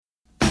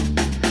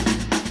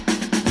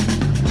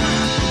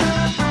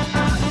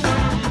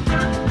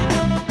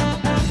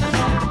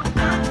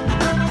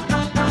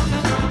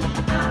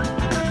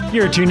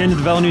You're tuned into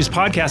the Velo News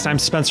Podcast. I'm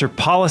Spencer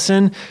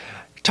Paulison,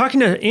 talking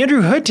to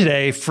Andrew Hood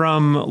today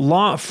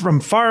from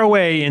far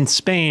away in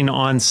Spain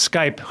on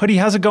Skype. Hoodie,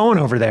 how's it going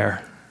over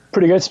there?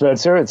 Pretty good,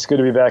 Spencer. It's good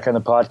to be back on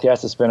the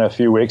podcast. It's been a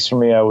few weeks for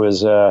me. I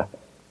was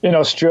in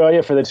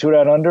Australia for the Tour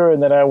Down Under,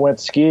 and then I went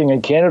skiing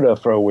in Canada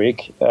for a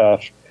week.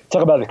 Talk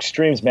about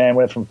extremes, man.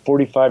 Went from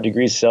 45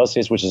 degrees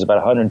Celsius, which is about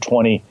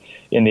 120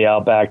 in the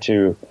Outback,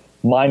 to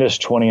minus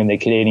 20 in the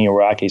Canadian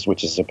Rockies,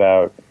 which is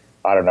about,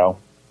 I don't know,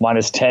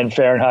 minus 10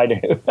 Fahrenheit.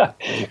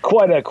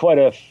 quite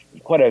a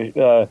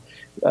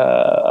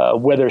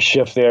weather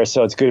shift there.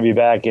 So it's good to be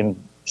back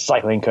in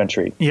cycling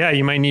country. Yeah,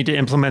 you might need to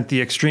implement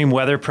the extreme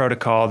weather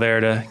protocol there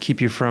to keep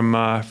you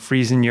from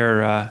freezing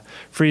your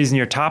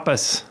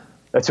tapas.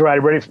 That's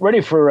right.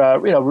 Ready for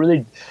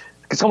really.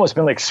 It's almost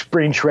been like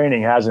spring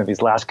training, hasn't it?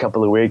 These last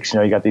couple of weeks.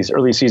 You got these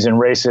early season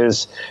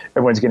races.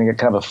 Everyone's getting a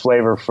kind of a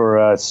flavor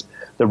for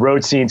the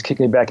road scenes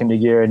kicking back into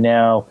gear, and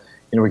now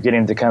we're getting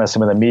into kind of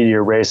some of the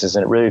meatier races,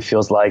 and it really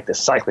feels like the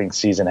cycling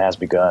season has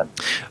begun.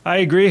 I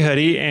agree,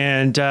 Hoodie,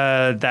 and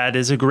that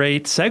is a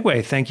great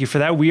segue. Thank you for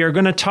that. We are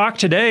going to talk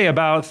today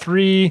about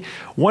 3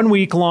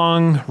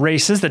 one-week-long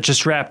races that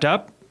just wrapped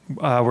up.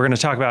 We're going to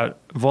talk about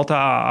Volta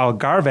ao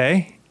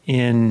Algarve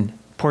in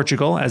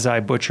Portugal, as I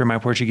butcher my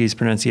Portuguese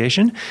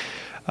pronunciation.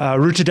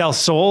 Ruta del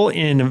Sol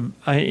in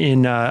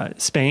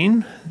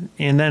Spain.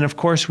 And then, of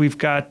course, we've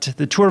got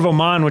the Tour of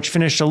Oman, which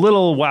finished a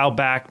little while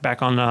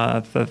back on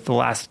the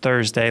last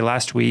Thursday,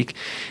 last week.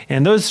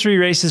 And those 3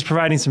 races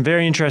providing some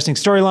very interesting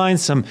storylines,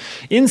 some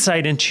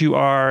insight into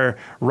our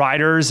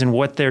riders and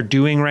what they're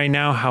doing right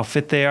now, how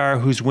fit they are,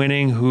 who's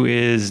winning, who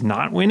is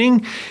not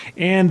winning.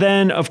 And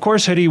then, of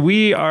course, Hoodie,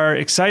 we are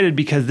excited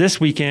because this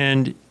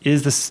weekend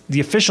is the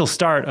official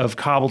start of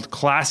Cobbled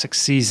Classic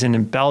season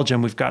in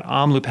Belgium. We've got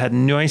Omloop Het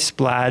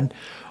Nieuwsblad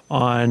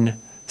on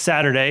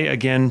Saturday.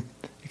 Again,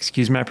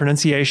 excuse my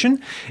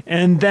pronunciation.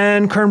 And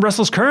then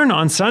Kuurne-Brussels-Kuurne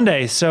on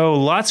Sunday. So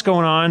lots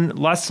going on,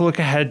 lots to look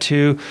ahead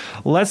to.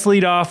 Let's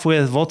lead off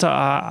with Volta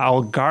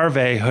ao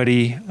Algarve,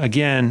 Hoodie.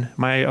 Again,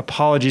 my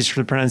apologies for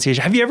the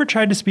pronunciation. Have you ever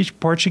tried to speak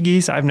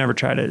Portuguese? I've never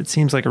tried it. It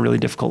seems like a really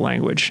difficult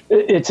language.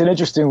 It's an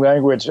interesting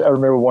language. I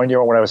remember one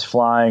year when I was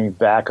flying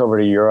back over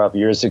to Europe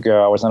years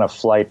ago, I was on a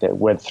flight that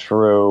went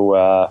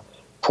through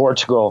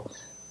Portugal,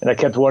 and I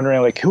kept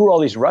wondering, who are all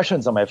these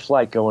Russians on my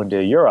flight going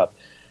to Europe,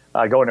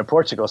 going to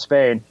Portugal,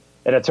 Spain?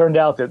 And it turned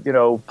out that,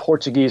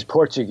 Portuguese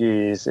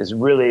is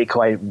really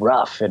quite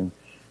rough. And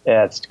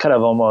it's kind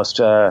of almost,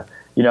 the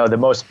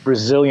most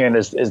Brazilian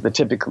is the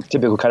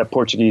typical kind of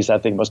Portuguese I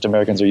think most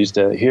Americans are used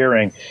to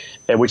hearing,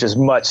 which is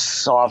much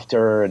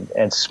softer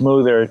and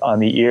smoother on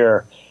the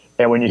ear.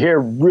 And when you hear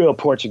real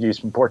Portuguese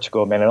from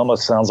Portugal, man, it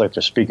almost sounds like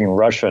they're speaking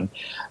Russian,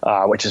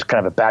 which is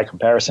kind of a bad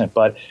comparison.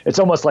 But it's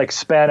almost like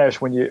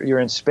Spanish when you're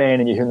in Spain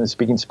and you hear them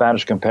speaking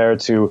Spanish compared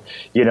to,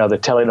 the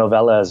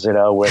telenovelas,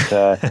 with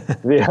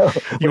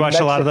you watch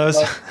a lot of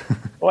those?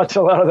 Watch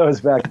a lot of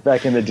those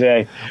back in the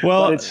day.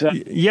 Well, but it's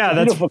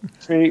beautiful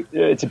country.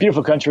 It's a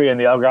beautiful country, and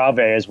the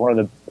Algarve is one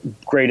of the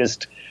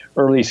greatest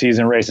early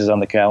season races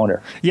on the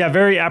calendar. Yeah,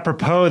 very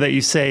apropos that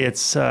you say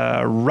it's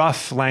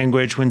rough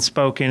language when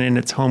spoken in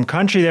its home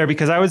country there,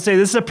 because I would say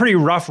this is a pretty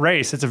rough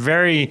race. It's a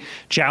very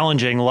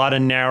challenging, a lot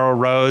of narrow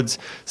roads,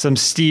 some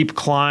steep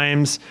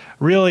climbs,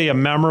 really a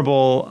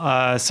memorable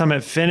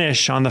summit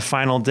finish on the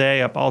final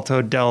day up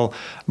Alto del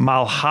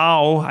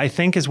Malhao, I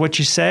think is what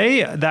you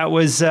say. That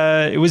was,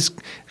 it was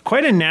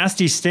quite a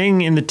nasty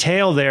sting in the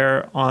tail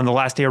there on the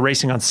last day of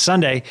racing on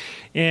Sunday.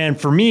 And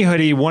for me,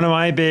 Hoodie, one of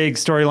my big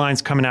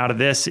storylines coming out of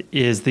this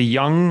is the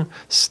young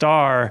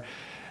star,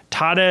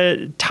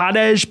 Tadej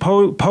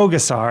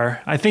Pogačar.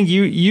 I think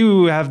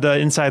you have the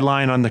inside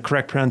line on the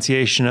correct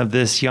pronunciation of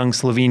this young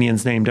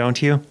Slovenian's name,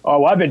 don't you?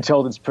 Oh, I've been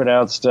told it's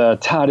pronounced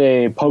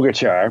Tadej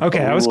Pogačar.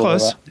 Okay, I was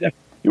close.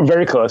 You're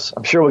very close.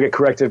 I'm sure we'll get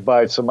corrected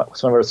by some of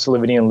our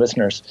Slovenian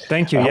listeners.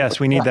 Thank you.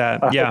 Yes, we need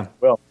that. Yeah.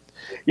 Well,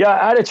 yeah,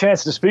 I had a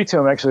chance to speak to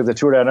him actually at the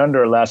Tour Down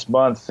Under last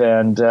month,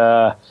 and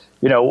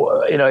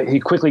he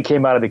quickly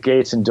came out of the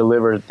gates and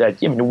delivered that.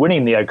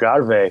 Winning the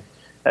Algarve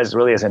as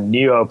a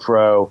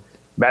neo-pro,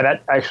 man,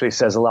 that actually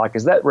says a lot,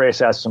 because that race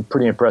has some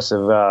pretty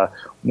impressive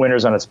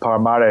winners on its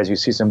palmares. You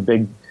see some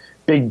big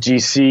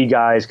GC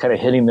guys kind of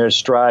hitting their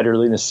stride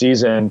early in the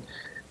season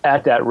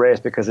at that race,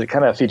 because it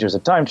kind of features a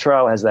time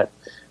trial, has that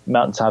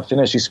mountaintop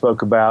finish you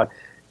spoke about,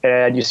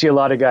 and you see a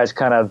lot of guys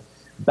kind of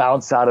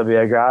bounce out of the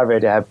Algarve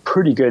to have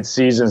pretty good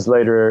seasons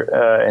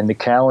later in the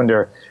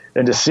calendar,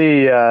 and to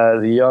see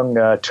the young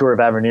Tour of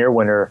Avenir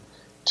winner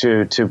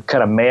to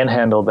kind of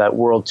manhandle that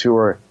World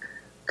Tour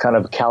kind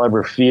of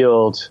caliber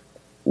field.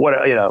 What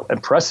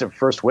impressive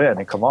first win!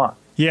 And come on,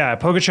 yeah,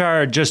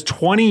 Pogačar just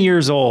 20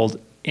 years old,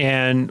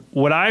 and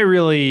what I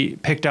really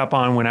picked up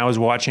on when I was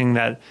watching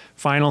that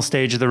final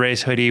stage of the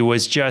race, Hoodie,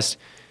 was just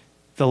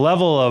the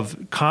level of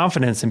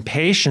confidence and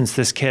patience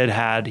this kid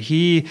had.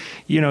 He,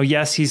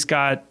 yes, he's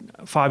got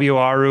Fabio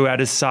Aru at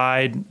his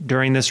side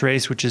during this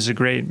race, which is a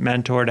great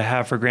mentor to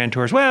have for Grand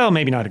Tours. Well,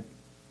 maybe not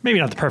maybe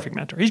not the perfect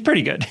mentor. He's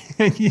pretty good.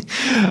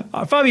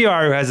 Fabio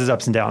Aru has his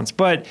ups and downs,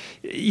 but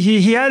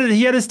he had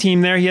his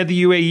team there. He had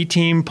the UAE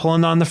team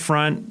pulling on the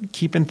front,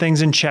 keeping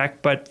things in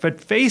check.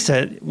 But face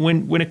it,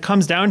 when it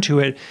comes down to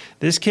it,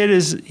 this kid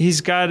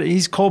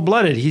he's cold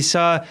blooded. He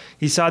saw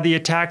the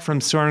attack from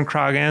Søren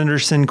Kragh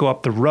Andersen go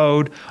up the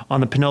road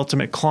on the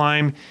penultimate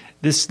climb.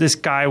 This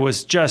guy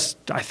was just,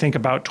 I think,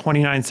 about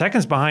 29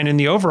 seconds behind in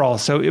the overall.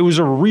 So it was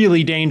a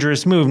really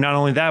dangerous move. Not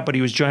only that, but he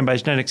was joined by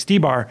Zdeněk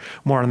Stybar.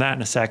 More on that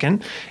in a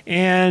second.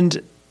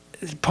 And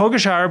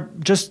Pogačar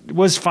just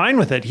was fine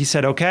with it. He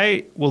said,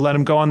 okay, we'll let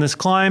him go on this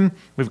climb.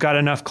 We've got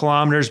enough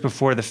kilometers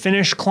before the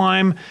finish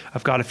climb.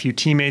 I've got a few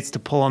teammates to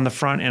pull on the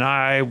front, and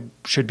I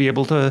should be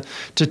able to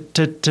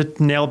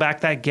nail back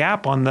that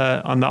gap on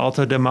the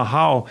Alto de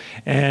Mahau.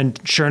 And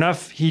sure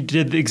enough, he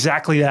did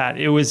exactly that.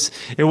 It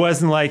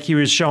wasn't like he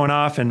was showing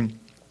off and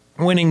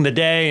winning the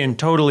day and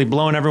totally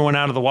blowing everyone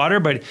out of the water,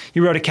 but he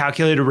rode a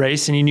calculated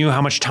race and he knew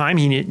how much time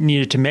he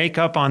needed to make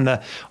up on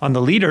the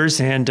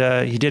leaders, and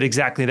he did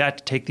exactly that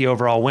to take the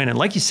overall win. And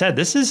like you said,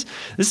 this is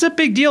a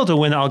big deal to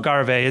win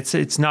Algarve.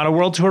 It's not a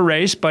World Tour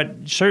race, but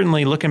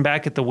certainly looking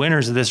back at the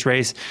winners of this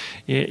race,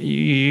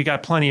 you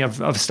got plenty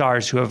of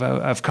stars who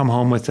have come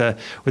home with the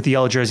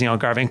yellow jersey in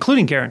Algarve,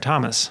 including Geraint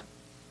Thomas.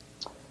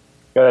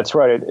 Yeah, that's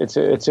right. It's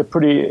a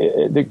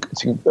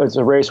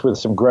race with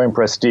some growing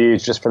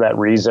prestige just for that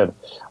reason.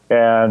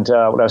 And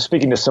when I was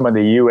speaking to some of the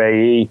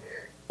UAE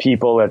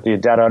people at the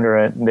Down Under,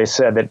 and they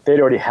said that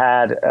they'd already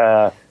had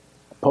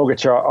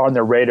Pogačar on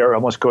their radar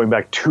almost going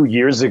back 2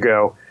 years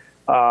ago.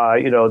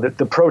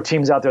 The pro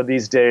teams out there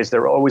these days,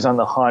 they're always on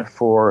the hunt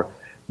for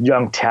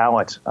young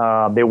talent.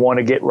 They want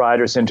to get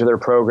riders into their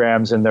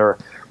programs in their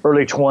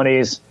early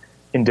 20s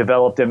and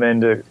develop them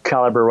into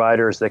caliber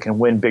riders that can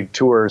win big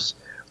tours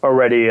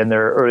already in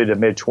their early to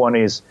mid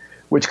 20s,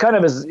 which kind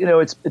of is,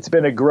 it's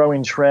been a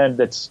growing trend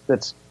that's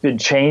been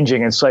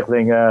changing in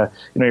cycling.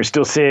 You're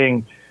still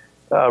seeing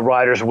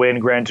riders win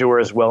Grand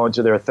Tours well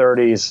into their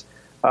 30s.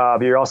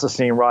 But you're also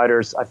seeing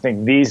riders, I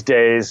think, these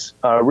days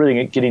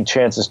really getting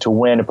chances to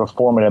win and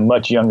perform at a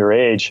much younger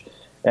age.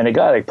 And a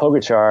guy like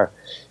Pogačar,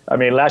 I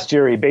mean, last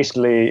year he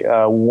basically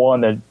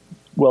won the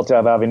Vuelta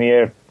a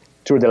Avenir,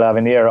 Tour de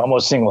l'Avenir,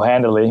 almost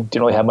single-handedly.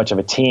 Didn't really have much of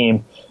a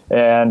team.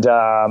 And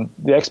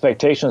the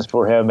expectations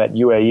for him at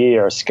UAE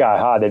are sky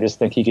high. They just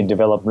think he can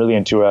develop really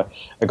into a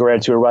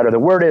Grand Tour rider. The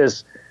word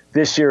is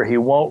this year he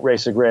won't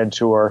race a Grand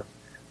Tour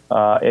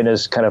in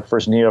his kind of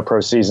first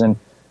Neo-Pro season.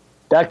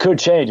 That could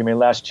change. I mean,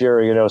 last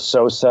year, Bernal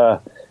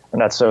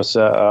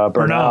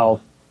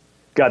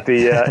got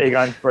the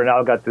Egan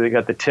Bernal got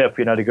the tip,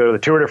 to go to the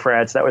Tour de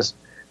France. That was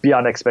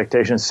beyond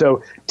expectations.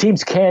 So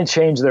teams can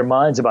change their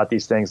minds about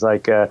these things.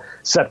 Like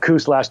Sepp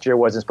Kuss last year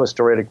wasn't supposed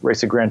to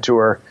race a Grand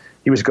Tour.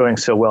 He was going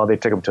so well, they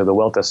took him to the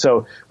Vuelta.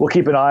 So we'll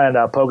keep an eye on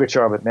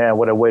Pogačar, but man,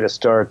 what a way to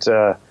start,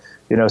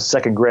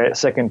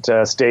 second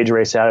stage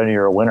race out and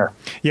you're a winner.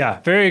 Yeah,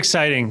 very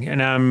exciting.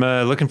 And I'm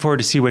looking forward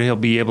to see what he'll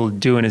be able to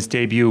do in his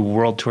debut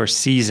World Tour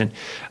season.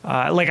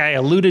 Like I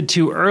alluded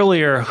to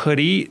earlier,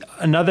 Hoodie,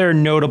 another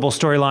notable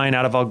storyline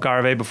out of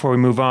Algarve before we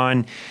move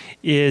on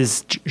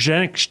is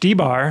Zdeněk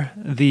Stybar,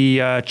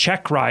 the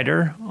Czech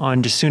rider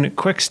on Deceuninck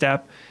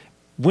Quick-Step,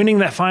 winning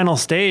that final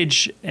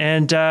stage.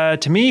 And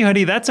to me,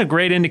 Hoodie, that's a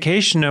great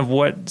indication of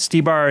what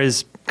Stybar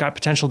has got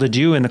potential to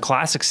do in the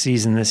Classic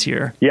season this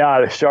year.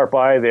 Yeah, the sharp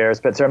eye there,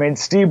 Spencer. I mean,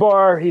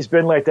 Stybar, he's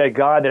been like that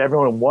guy that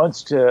everyone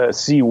wants to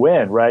see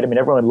win, right? I mean,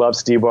 everyone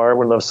loves Stybar.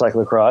 Everyone loves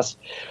cyclocross.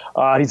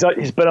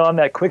 He's been on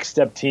that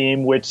Quick-Step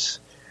team, which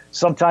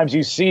sometimes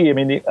you see. I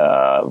mean,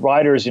 the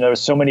riders,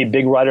 so many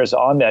big riders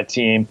on that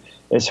team.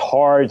 It's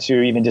hard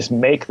to even just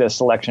make the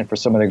selection for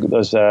some of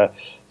those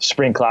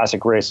Spring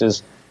Classic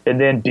races. And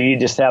then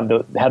just have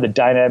the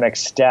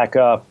dynamics stack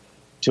up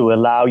to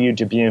allow you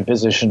to be in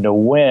position to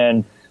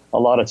win. A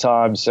lot of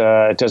times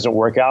it doesn't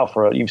work out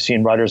for you've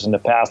seen riders in the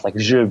past, like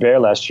Gilbert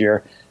last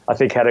year, I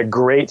think had a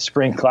great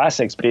Spring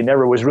Classics, but he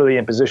never was really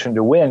in position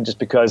to win just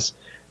because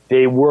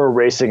they were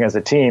racing as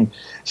a team.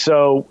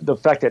 So the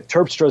fact that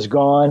Terpstra's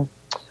gone,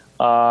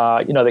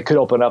 they could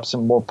open up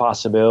some more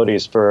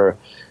possibilities for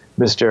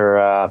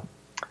Mr.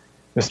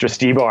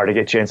 Stybar to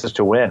get chances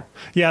to win.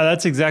 Yeah,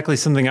 that's exactly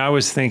something I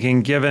was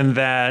thinking, given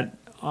that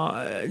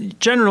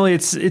generally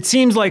it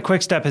seems like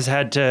Quick-Step has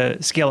had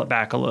to scale it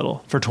back a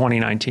little for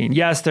 2019.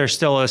 Yes, they're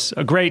still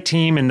a great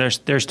team, and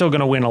they're still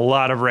going to win a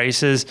lot of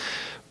races,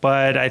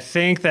 but I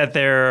think that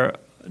they're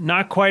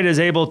not quite as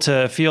able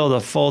to field a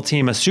full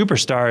team of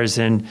superstars,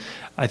 and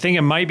I think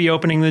it might be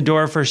opening the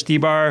door for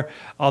Stybar,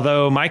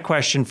 although my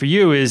question for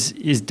you is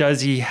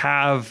does he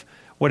have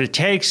what it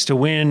takes to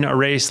win a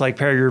race like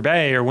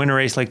Paris-Roubaix or win a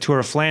race like Tour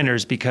of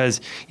Flanders, because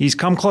he's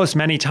come close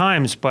many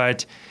times,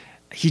 but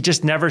he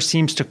just never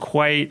seems to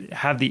quite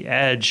have the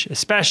edge,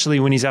 especially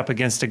when he's up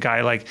against a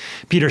guy like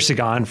Peter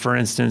Sagan, for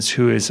instance,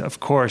 who is, of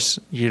course,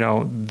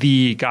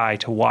 the guy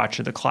to watch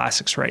at the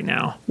Classics right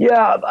now.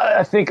 Yeah,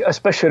 I think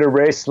especially at a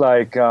race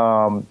like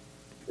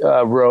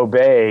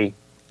Roubaix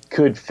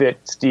could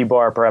fit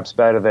Stybar perhaps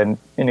better than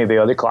any of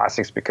the other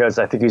Classics, because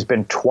I think he's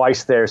been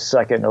twice there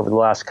second over the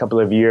last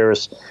couple of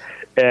years.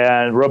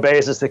 And Roubaix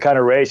is just the kind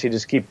of race you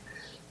just keep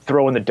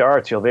throwing the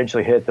darts, you'll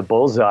eventually hit the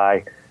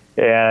bullseye.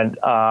 And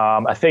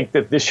I think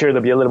that this year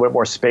there'll be a little bit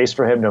more space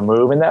for him to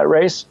move in that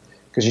race,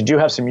 because you do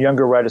have some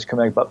younger riders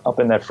coming up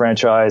in that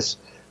franchise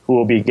who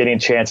will be getting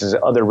chances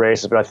at other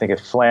races. But I think at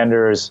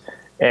Flanders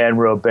and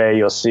Roubaix,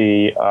 you'll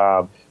see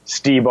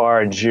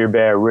Stybar and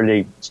Gilbert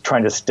really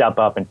trying to step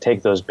up and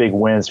take those big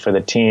wins for the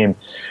team.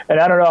 And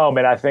I don't know,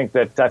 man, I think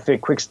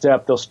Quick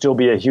Step, they'll still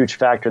be a huge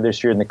factor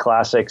this year in the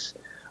classics.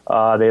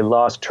 They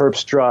lost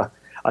Terpstra.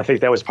 I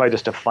think that was probably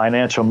just a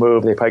financial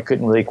move. They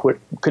probably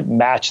couldn't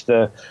match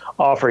the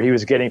offer he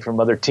was getting from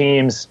other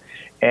teams.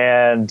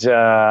 And,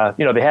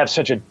 they have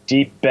such a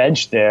deep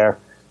bench there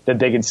that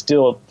they can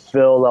still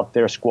fill up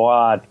their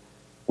squad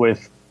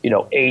with,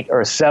 8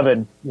 or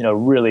 7,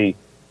 really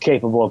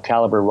capable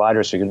caliber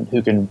riders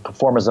who can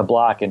perform as a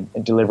block and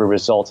deliver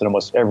results in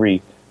almost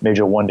every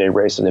major one-day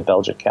race in the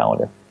Belgian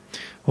calendar.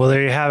 Well,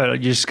 there you have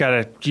it.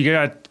 You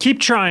gotta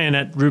keep trying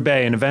at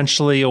Roubaix, and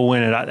eventually you'll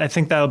win it. I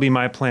think that'll be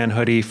my plan,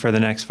 Hoodie, for the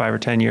next 5 or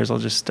 10 years. I'll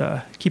just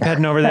keep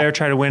heading over there,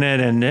 try to win it,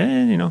 and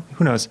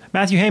who knows?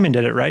 Matthew Heyman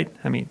did it, right?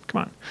 I mean,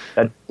 come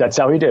on. That's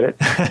how he did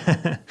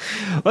it.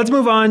 Let's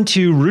move on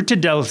to Ruta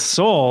del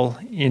Sol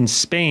in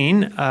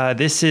Spain.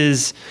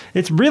 It's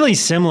really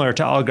similar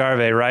to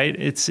Algarve, right?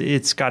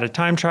 It's got a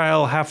time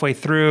trial halfway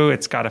through.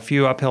 It's got a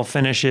few uphill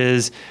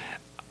finishes.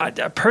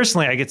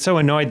 Personally, I get so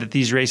annoyed that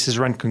these races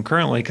run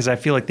concurrently because I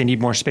feel like they need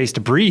more space to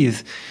breathe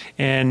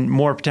and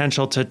more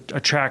potential to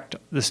attract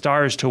the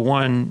stars to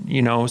one,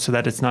 so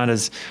that it's not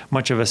as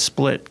much of a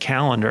split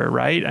calendar,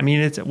 right? I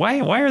mean,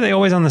 why are they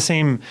always on the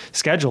same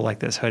schedule like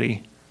this,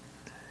 Hoodie?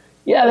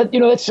 Yeah,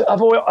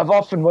 I've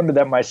often wondered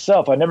that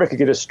myself. I never could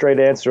get a straight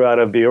answer out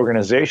of the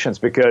organizations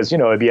because,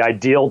 it'd be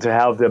ideal to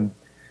have them,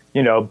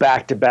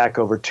 back to back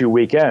over 2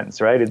 weekends,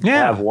 right?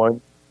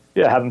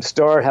 Have them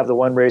start, have the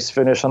one race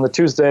finish on the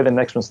Tuesday, the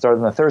next one start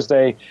on the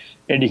Thursday,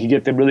 and you can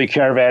get them really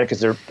caravan because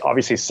they're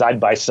obviously side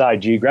by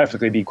side.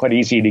 Geographically, it'd be quite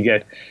easy to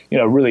get,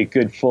 really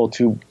good full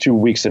two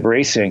weeks of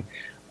racing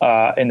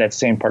in that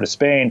same part of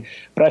Spain.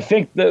 But I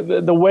think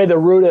the way the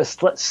Ruta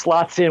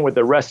slots in with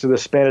the rest of the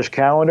Spanish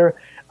calendar,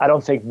 I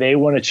don't think they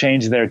want to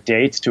change their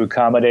dates to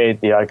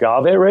accommodate the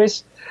Algarve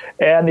race.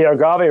 And the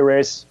Algarve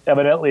race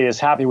evidently is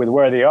happy with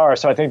where they are.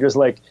 So I think there's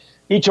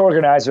each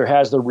organizer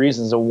has the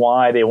reasons of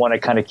why they want to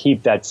kind of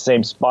keep that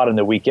same spot in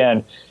the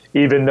weekend,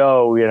 even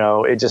though,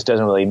 it just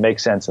doesn't really make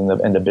sense in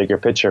the bigger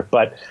picture.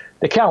 But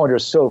the calendar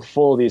is so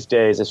full these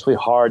days, it's really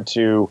hard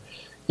to,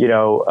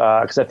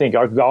 because I think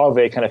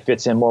Algarve kind of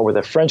fits in more with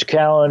the French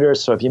calendar.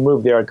 So if you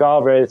move the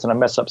Algarve, it's going to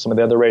mess up some of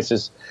the other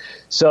races.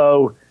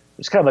 So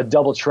it's kind of a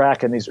double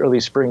track in these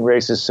early spring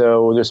races.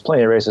 So there's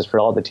plenty of races for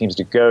all the teams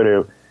to go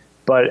to.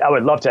 But I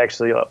would love to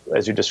actually,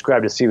 as you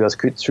described, to see those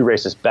 2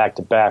 races back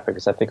to back,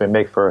 because I think it would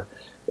make for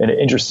an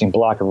interesting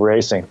block of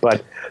racing.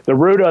 But the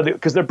Ruta,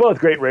 because they're both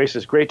great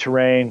races, great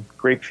terrain,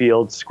 great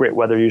fields, great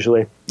weather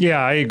usually. Yeah,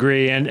 I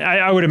agree. And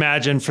I would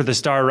imagine for the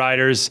star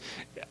riders,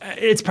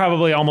 it's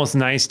probably almost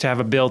nice to have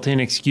a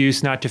built-in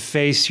excuse not to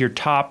face your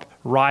top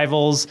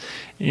rivals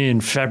in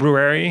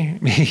February,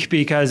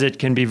 because it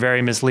can be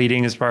very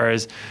misleading as far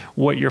as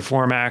what your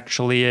form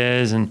actually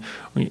is and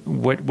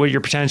what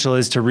your potential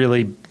is to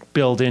really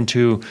build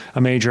into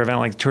a major event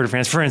like the Tour de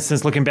France. For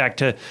instance, looking back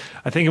to,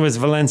 I think it was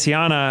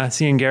Valenciana,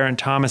 seeing Geraint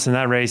Thomas in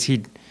that race,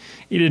 he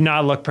did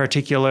not look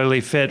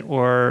particularly fit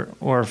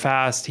or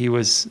fast. He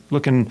was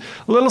looking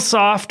a little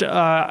soft,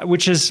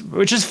 which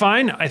is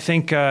fine. I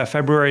think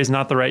February is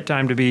not the right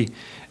time to be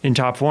in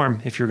top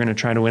form if you're going to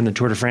try to win the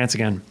Tour de France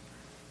again.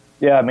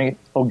 Yeah, I mean,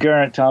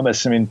 Geraint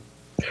Thomas,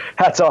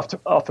 hats off to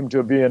him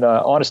to being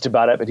honest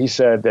about it, but he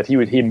said that he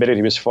admitted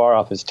he was far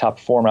off his top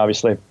form,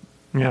 obviously.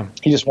 Yeah,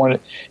 he just wanted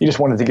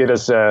to get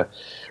his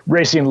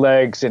racing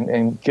legs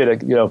and get a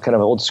kind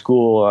of old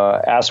school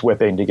ass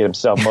whipping to get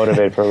himself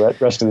motivated for the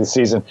rest of the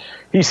season.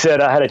 He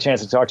said, I had a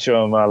chance to talk to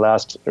him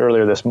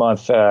earlier this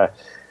month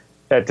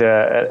at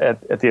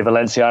the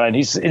Valenciana, and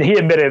he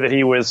admitted that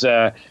he was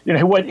he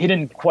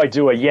didn't quite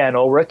do a Jan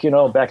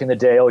Ullrich back in the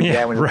day.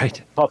 Jan when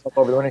he popped up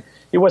over the winning.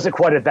 He wasn't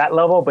quite at that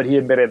level, but he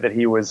admitted that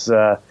he was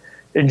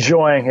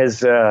enjoying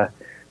his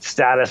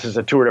status as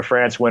a Tour de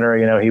France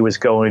winner. He was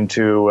going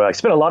to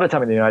spent a lot of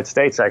time in the United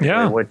States, actually.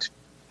 Yeah. Went to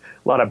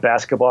a lot of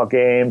basketball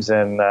games,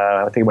 and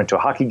I think he went to a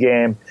hockey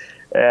game,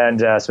 and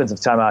spent some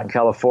time out in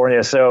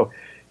California. So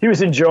he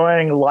was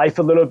enjoying life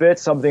a little bit,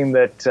 something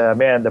that,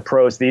 the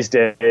pros these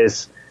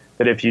days,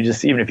 that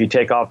even if you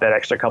take off that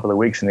extra couple of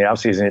weeks in the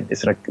offseason,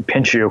 it's going to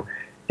pinch you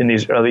in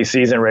these early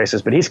season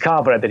races. But he's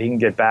confident that he can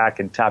get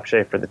back in top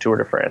shape for the Tour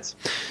de France.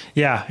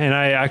 Yeah, and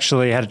I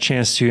actually had a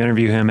chance to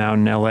interview him out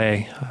in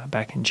L.A.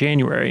 Back in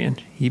January,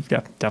 and he's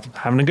definitely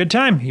having a good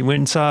time. He went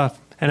and saw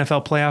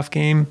NFL playoff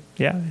game.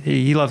 Yeah,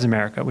 he loves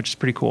America, which is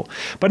pretty cool.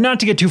 But not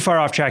to get too far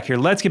off track here,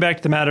 let's get back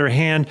to the matter at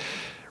hand.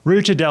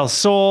 Ruta del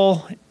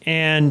Sol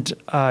and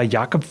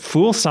Jakob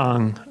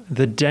Fuglsang,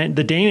 the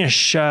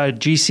Danish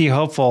GC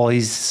hopeful.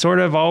 He's sort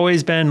of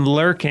always been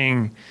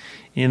lurking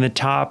in the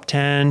top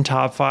 10,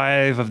 top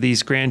 5 of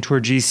these Grand Tour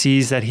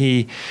GCs that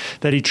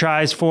he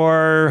tries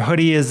for.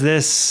 Hoodie, is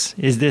this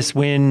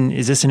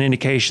an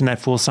indication that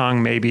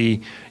Fuglsang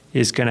maybe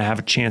is going to have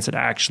a chance at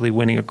actually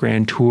winning a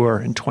Grand Tour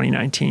in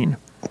 2019?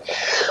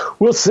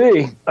 We'll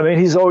see. I mean,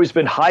 he's always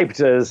been hyped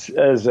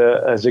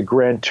as a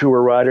Grand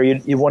Tour rider.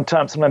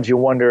 Sometimes you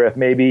wonder if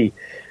maybe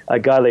a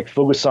guy like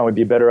Fuglsang would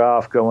be better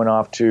off going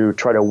off to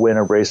try to win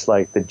a race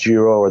like the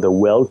Giro or the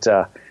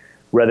Vuelta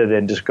rather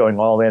than just going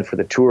all in for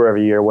the Tour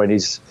every year when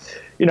he's,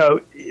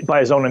 by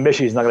his own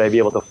admission, he's not going to be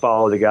able to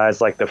follow the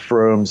guys like the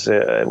Froomes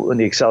when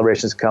the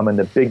accelerations come in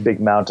the big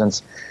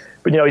mountains.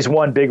 But, he's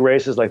won big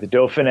races like the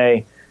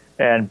Dauphiné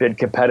and been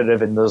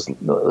competitive in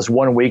those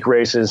 1 week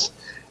races.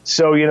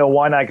 So,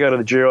 why not go to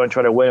the Giro and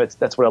try to win?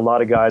 That's what a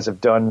lot of guys have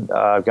done,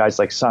 guys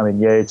like Simon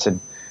Yates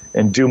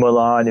and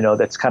Dumoulin.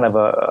 That's kind of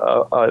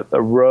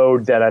a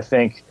road that I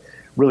think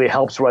really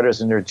helps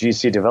riders in their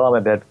GC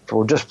development, that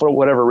for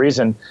whatever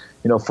reason,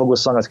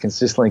 Fuglsang has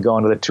consistently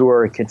gone to the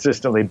Tour,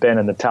 consistently been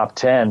in the top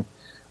 10.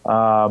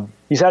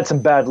 He's had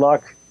some bad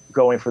luck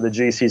going for the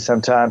GC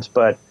sometimes,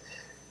 but,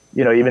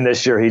 even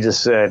this year he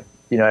just said,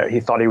 he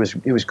thought he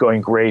was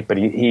going great, but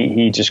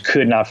he just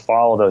could not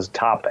follow those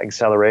top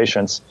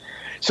accelerations.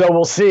 So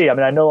we'll see. I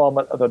mean, I know all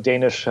the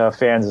Danish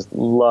fans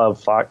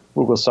love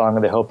Fuglsang,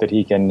 and they hope that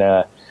he can,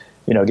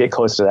 get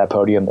close to that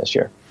podium this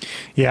year.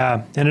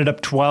 Yeah, ended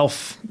up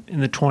 12th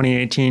in the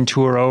 2018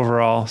 Tour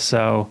overall.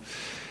 So,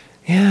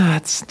 yeah,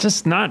 it's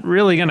just not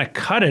really going to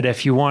cut it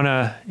if you want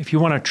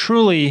to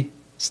truly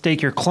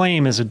stake your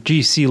claim as a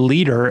GC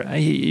leader.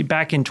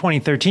 Back in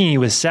 2013, he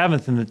was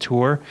 7th in the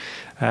Tour,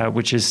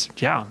 which is,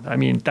 I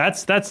mean,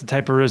 that's the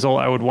type of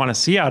result I would want to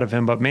see out of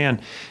him. But man,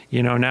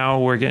 now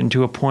we're getting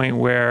to a point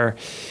where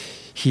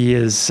he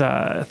is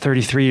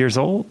 33 years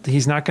old.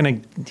 He's not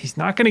going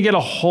to get a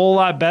whole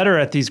lot better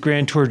at these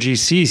Grand Tour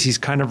GCs. He's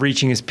kind of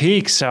reaching his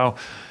peak. So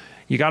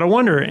you got to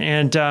wonder.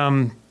 And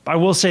I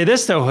will say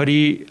this though,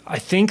 Hoodie, I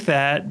think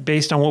that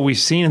based on what we've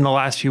seen in the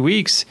last few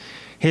weeks,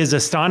 his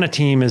Astana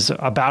team is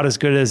about as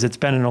good as it's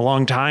been in a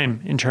long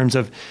time in terms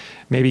of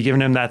maybe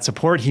giving him that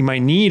support he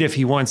might need if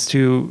he wants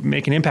to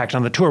make an impact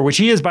on the Tour, which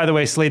he is, by the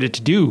way, slated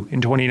to do in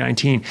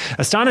 2019.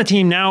 Astana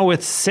team now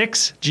with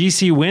 6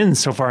 GC wins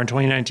so far in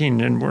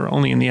 2019, and we're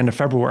only in the end of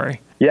February.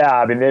 Yeah,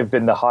 I mean, they've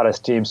been the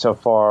hottest team so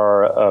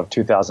far of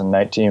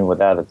 2019,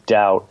 without a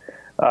doubt.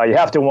 You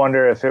have to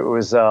wonder if it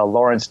was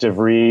Laurens de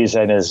Vries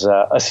and his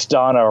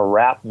Astana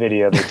rap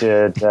video they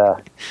did.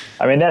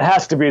 I mean, that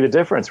has to be the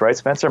difference, right,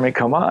 Spencer? I mean,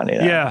 come on.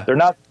 Yeah.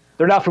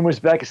 They're not from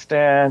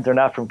Uzbekistan. They're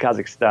not from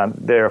Kazakhstan.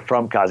 They're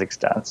from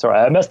Kazakhstan. Sorry,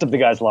 I messed up the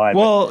guy's line.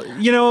 Well,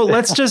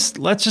 let's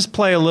just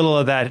play a little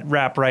of that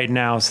rap right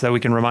now so that we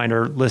can remind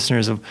our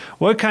listeners of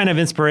what kind of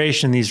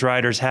inspiration these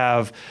riders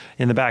have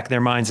in the back of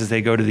their minds as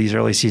they go to these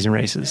early season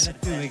races.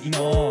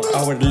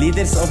 Our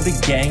leaders of the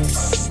gang,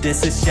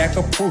 this is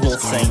Jakob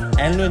Fuglsang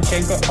and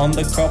Lunchenko on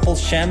the couple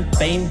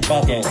champagne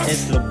bottle.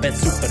 It's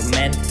Lopez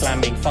Superman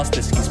climbing fast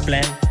as his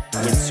plan.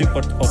 With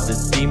support of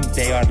the team,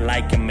 they are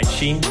like a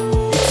machine.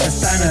 It's a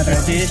standard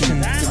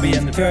tradition to be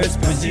in the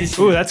first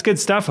position. Ooh, that's good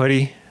stuff,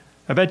 Hoodie.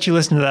 I bet you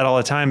listen to that all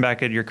the time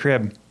back at your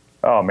crib.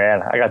 Oh,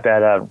 man, I got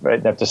that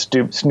right up to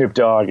Snoop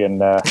Dogg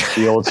and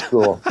the old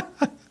school.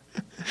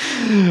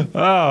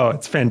 Oh,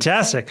 it's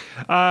fantastic.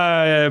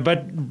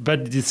 But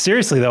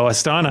seriously, though,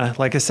 Astana,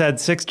 like I said,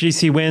 6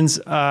 GC wins.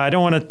 I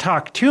don't want to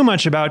talk too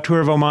much about Tour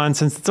of Oman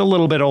since it's a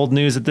little bit old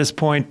news at this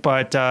point,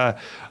 but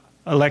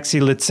Alexei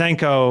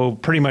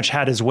Litsenko pretty much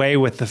had his way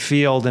with the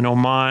field in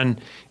Oman,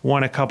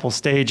 won a couple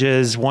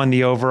stages, won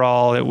the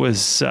overall. It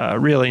was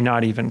really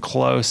not even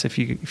close, if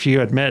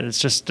you admit. It's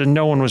just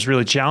no one was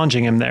really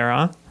challenging him there,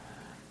 huh?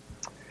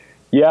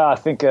 Yeah, I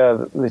think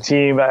the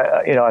team.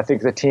 I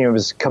think the team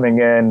was coming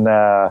in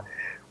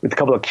with a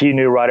couple of key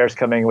new riders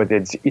coming, with the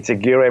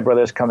Izagirre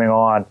brothers coming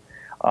on.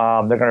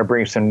 They're going to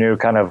bring some new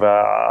kind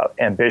of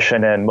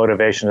ambition and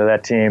motivation to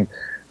that team.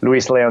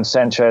 Luis Leon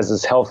Sanchez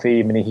is healthy.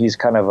 I mean, he's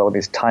kind of one of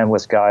these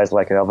timeless guys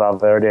like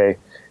Valverde.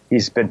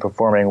 He's been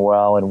performing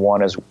well and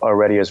won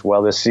already as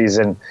well this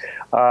season.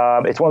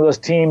 It's one of those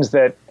teams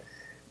that,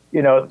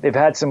 they've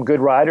had some good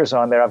riders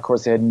on there. Of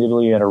course, they had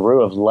Nibali and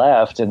Aru have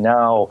left, and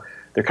now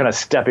they're kind of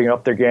stepping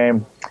up their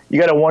game. You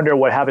got to wonder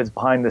what happens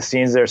behind the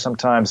scenes there.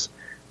 Sometimes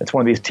it's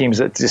one of these teams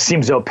that just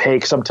seems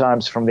opaque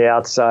sometimes from the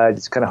outside.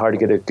 It's kind of hard to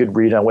get a good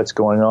read on what's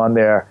going on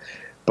there.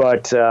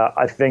 But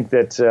I think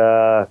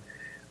that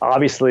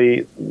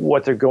obviously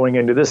what they're going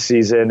into this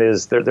season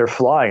is they're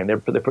flying. They're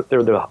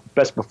the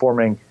best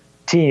performing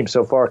team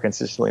so far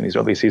consistently in these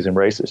early season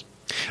races.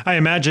 I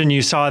imagine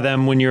you saw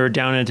them when you were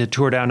down into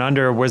Tour Down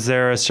Under. Was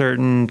there a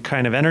certain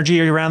kind of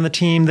energy around the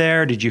team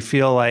there? Did you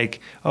feel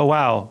like, oh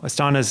wow,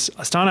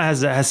 Astana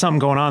has something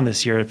going on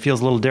this year? It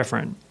feels a little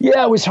different.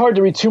 Yeah, it was hard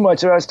to read too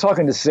much. I was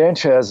talking to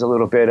Sanchez a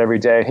little bit every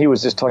day, and he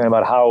was just talking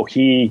about how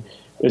he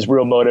is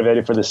real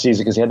motivated for the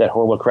season because he had that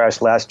horrible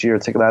crash last year,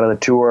 took him out of the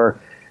Tour,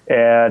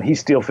 and he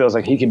still feels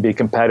like he can be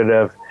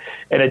competitive.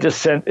 And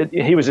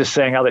he was just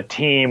saying how the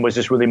team was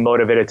just really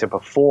motivated to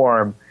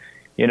perform,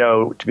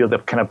 to be able to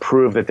kind of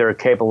prove that they're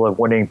capable of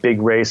winning big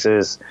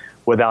races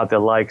without the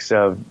likes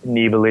of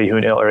Nibali, who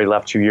already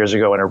left 2 years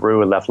ago, and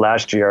Aru, who left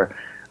last year.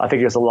 I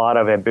think there's a lot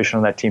of ambition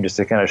on that team just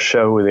to kind of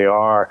show who they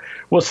are.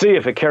 We'll see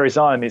if it carries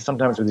on. I mean,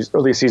 sometimes with these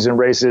early season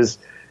races,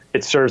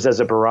 it serves as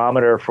a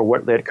barometer for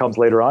what comes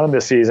later on in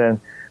the season.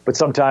 But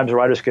sometimes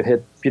riders could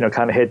hit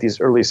these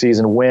early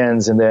season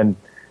wins, and then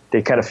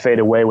they kind of fade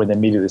away when the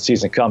meat of the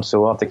season comes. So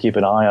we'll have to keep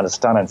an eye on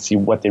Astana and see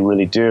what they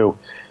really do,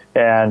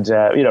 and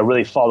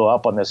really follow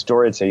up on this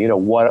story and say,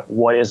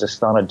 what is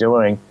Astana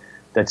doing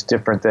that's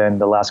different than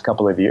the last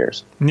couple of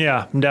years?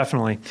 Yeah,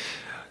 definitely.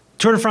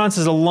 Tour de France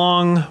is a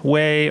long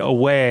way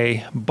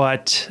away,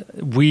 but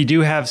we do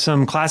have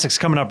some classics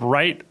coming up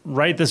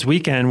right this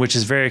weekend, which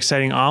is very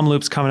exciting.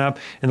 Omloop's coming up.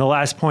 And the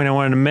last point I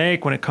wanted to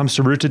make when it comes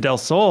to Ruta del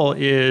Sol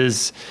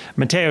is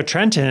Matteo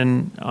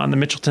Trentin on the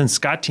Mitchelton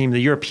Scott team, the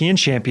European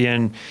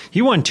champion.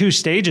 He won 2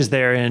 stages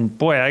there, and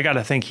boy, I got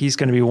to think he's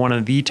going to be one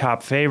of the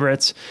top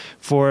favorites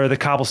for the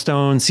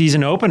Cobblestone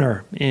season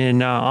opener in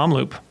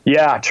Omloop.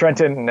 Yeah,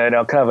 Trentin,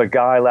 kind of a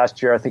guy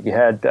last year. I think he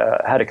had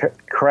a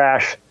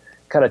crash.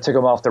 Kind of took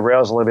him off the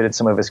rails a little bit in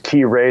some of his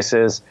key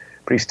races,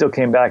 but he still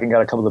came back and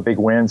got a couple of big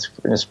wins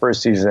in his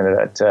first season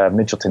at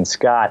Mitchelton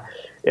Scott.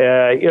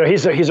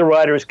 He's a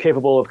rider who's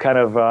capable of kind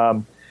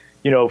of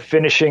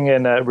finishing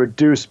in a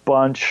reduced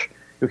bunch,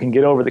 who can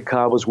get over the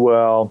cobbles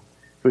well,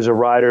 who's a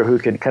rider who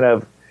can kind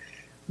of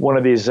one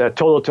of these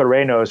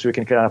todoterrenos who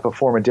can kind of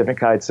perform in different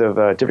kinds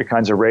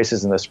of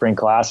races in the spring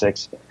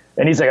classics.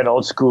 And he's like an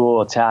old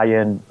school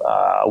Italian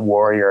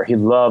warrior. He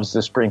loves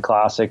the spring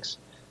classics.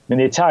 I mean,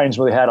 the Italians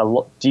really had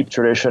a deep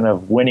tradition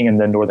of winning in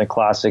the Northern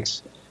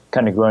Classics,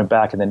 kind of going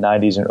back in the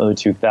 90s and early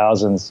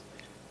 2000s.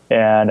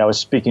 And I was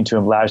speaking to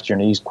him last year,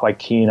 and he's quite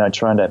keen on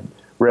trying to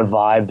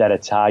revive that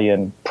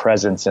Italian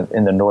presence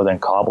in the Northern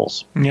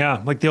cobbles.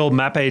 Yeah, like the old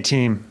Mappe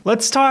team.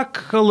 Let's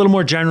talk a little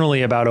more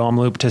generally about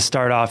Omloop to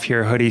start off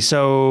here, Hoodie.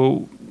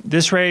 So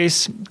this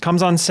race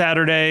comes on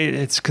Saturday.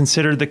 It's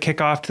considered the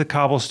kickoff to the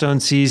cobblestone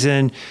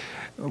season.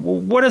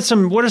 What are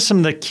some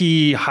of the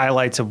key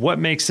highlights of what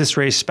makes this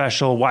race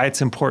special, why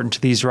it's important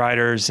to these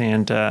riders,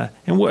 and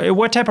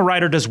what type of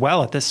rider does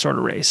well at this sort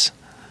of race?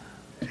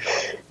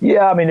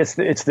 Yeah, I mean, it's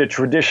the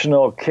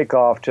traditional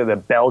kickoff to the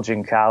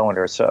Belgian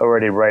calendar. So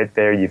already right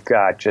there, you've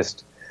got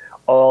just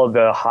all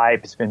the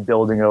hype has been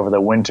building over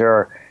the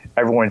winter.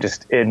 Everyone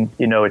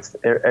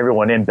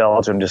everyone in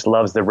Belgium just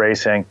loves the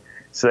racing.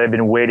 So they've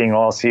been waiting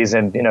all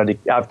season,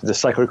 after the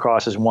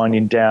cyclocross is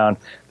winding down.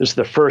 This is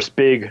the first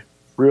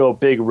real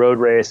big road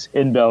race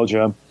in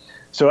Belgium.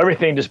 So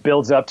everything just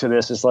builds up to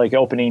this. It's like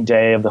opening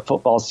day of the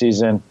football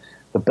season.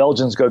 The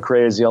Belgians go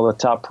crazy. All the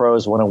top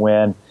pros want to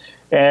win.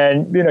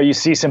 And, you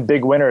see some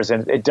big winners,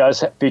 and it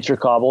does feature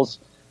cobbles,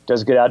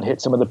 does get out and hit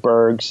some of the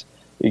bergs.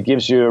 It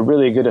gives you a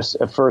really good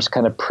a first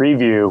kind of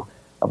preview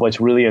of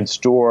what's really in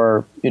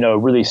store,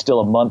 really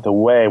still a month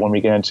away when we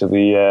get into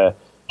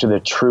the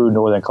true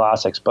Northern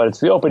Classics. But it's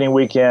the opening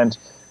weekend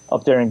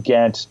up there in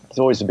Ghent. It's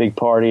always a big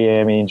party.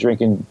 I mean,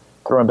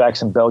 throwing back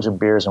some Belgian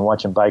beers and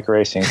watching bike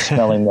racing,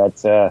 smelling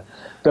that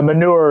the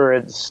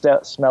manure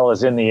smell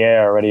is in the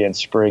air already in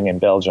spring in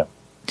Belgium.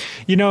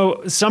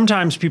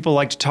 Sometimes people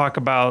like to talk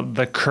about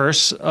the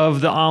curse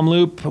of the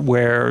Omloop,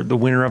 where the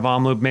winner of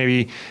Omloop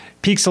maybe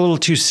peaks a little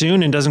too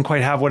soon and doesn't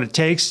quite have what it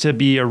takes to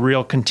be a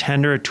real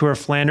contender at Tour of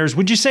Flanders.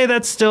 Would you say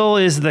that still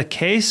is the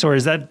case, or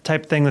is that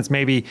type of thing that's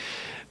maybe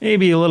a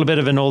little bit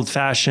of an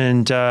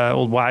old-fashioned,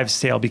 old wives'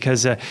 tale?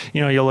 Because,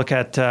 you'll look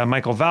at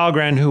Michael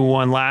Valgren, who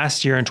won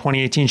last year in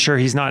 2018. Sure,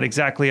 he's not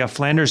exactly a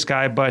Flanders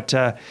guy, but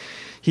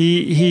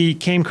he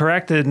came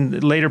correct in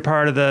the later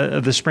part of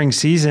the spring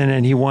season,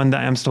 and he won the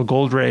Amstel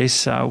Gold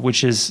Race,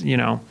 which is,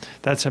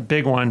 that's a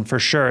big one for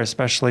sure,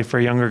 especially for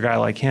a younger guy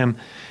like him.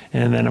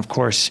 And then, of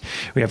course,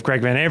 we have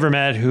Greg Van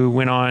Avermaet, who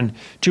went on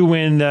to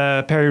win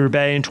the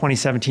Paris-Roubaix in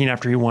 2017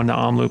 after he won the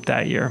Omloop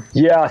that year.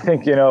 Yeah, I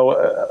think,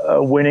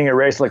 winning a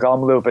race like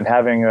Omloop and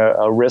having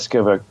a risk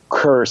of a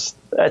curse,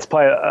 that's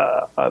probably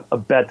a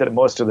bet that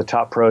most of the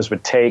top pros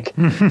would take.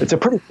 It's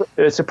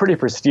a pretty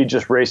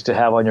prestigious race to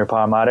have on your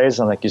palmares.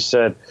 And like you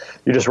said,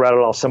 you just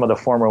rattled off some of the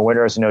former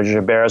winners.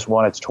 Gilbert's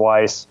won it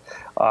twice.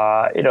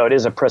 It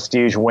is a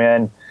prestige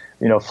win.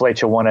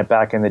 Flecha won it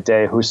back in the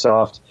day,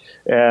 Hussoft.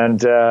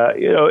 And,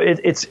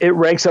 it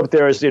ranks up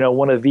there as,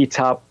 one of the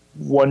top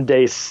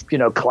one-day,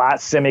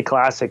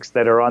 semi-classics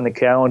that are on the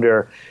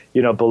calendar,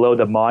 below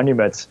the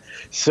monuments.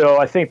 So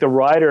I think the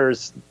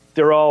riders,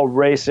 they're all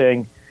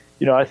racing,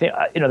 I think,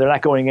 they're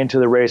not going into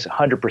the race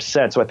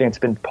 100%. So I think it's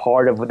been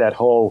part of that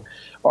whole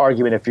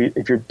argument.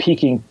 If you're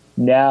peaking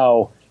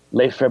now,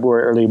 late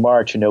February, early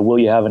March, will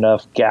you have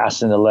enough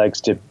gas in the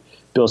legs to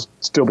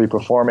still be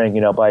performing,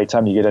 by the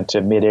time you get into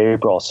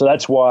mid-April? So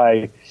that's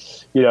why,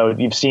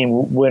 you've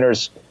seen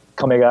winners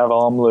coming out of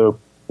Omloop,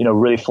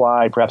 really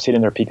fly, perhaps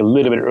hitting their peak a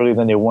little bit earlier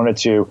than they wanted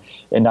to,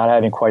 and not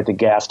having quite the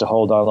gas to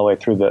hold on the way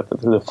through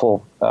the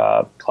full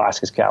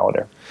Classics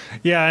calendar.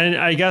 Yeah, and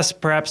I guess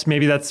perhaps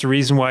maybe that's the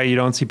reason why you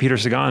don't see Peter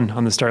Sagan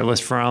on the start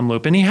list for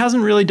Omloop. And he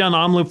hasn't really done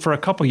Omloop for a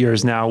couple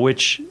years now,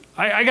 which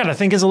I got to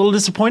think is a little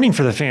disappointing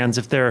for the fans.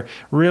 If they're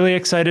really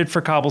excited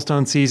for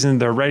cobblestone season,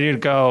 they're ready to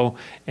go,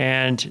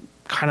 and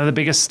kind of the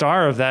biggest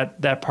star of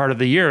that part of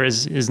the year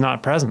is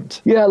not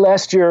present. Yeah,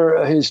 last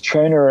year his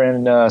trainer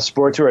and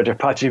sports director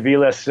Pachi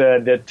Vila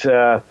said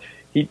that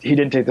he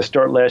didn't take the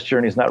start last year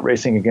and he's not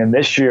racing again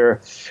this year.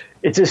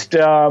 It's just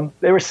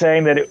they were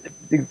saying that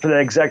for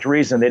that exact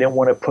reason they didn't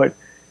want to put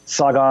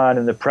Sagan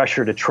in the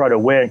pressure to try to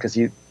win, because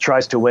he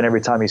tries to win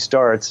every time he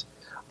starts,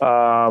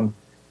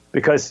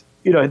 because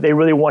they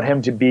really want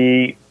him to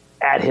be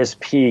at his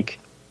peak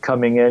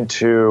coming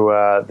into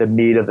the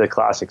meat of the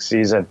classic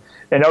season,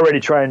 and already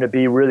trying to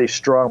be really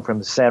strong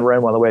from San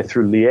Remo all the way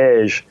through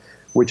Liège,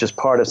 which is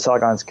part of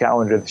Sagan's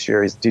calendar this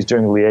year. He's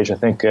doing Liège, I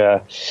think,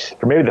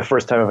 for maybe the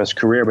first time of his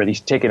career, but he's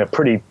taken a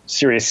pretty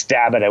serious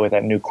stab at it with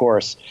that new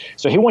course.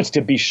 So he wants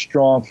to be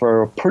strong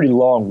for a pretty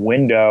long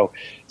window.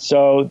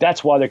 So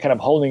that's why they're kind of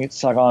holding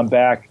Sagan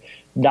back,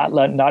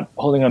 not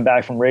holding him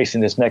back from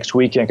racing this next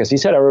weekend, because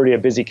he's had already a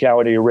busy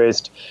calendar. He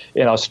raced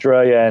in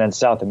Australia and in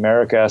South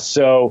America.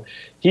 So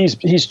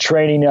he's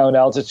training now in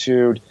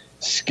altitude,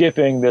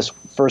 skipping this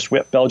first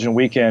Belgian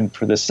weekend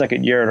for the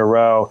second year in a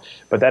row.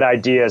 But that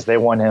idea is they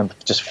want him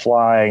just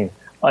flying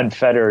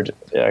unfettered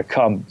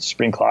come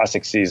Spring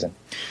Classic season.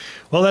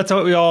 Well, that's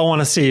what we all want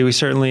to see. We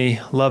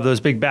certainly love those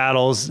big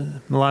battles.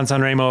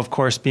 Milan-San Remo, of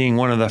course, being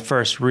one of the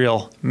first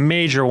real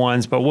major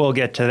ones, but we'll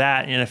get to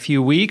that in a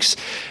few weeks.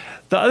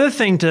 The other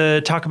thing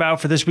to talk about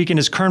for this weekend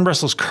is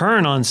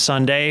Kuurne-Brussels-Kuurne on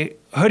Sunday.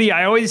 Hoodie,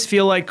 I always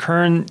feel like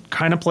Kuurne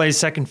kind of plays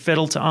second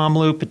fiddle to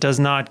Omloop. It does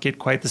not get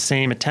quite the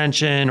same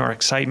attention or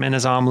excitement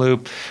as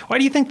Omloop. Why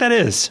do you think that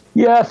is?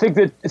 Yeah, I think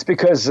that it's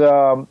because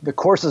the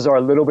courses are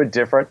a little bit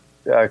different.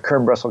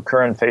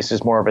 Kuurne-Brussels-Kuurne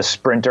faces more of a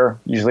sprinter.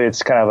 Usually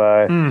it's kind of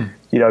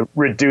a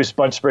reduced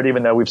bunch sprint,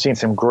 even though we've seen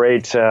some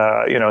great,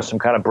 some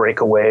kind of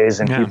breakaways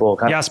and people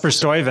kind Jasper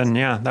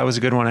Stuyven, that was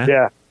a good one.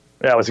 Yeah,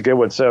 that was a good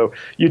one. So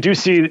you do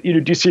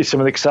see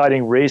some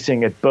exciting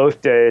racing at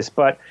both days,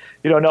 but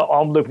no,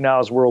 Omloop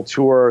now is World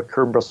Tour.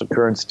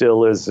 Kuurne-Brussels-Kuurne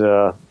still is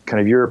kind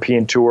of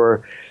European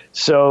Tour.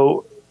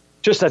 So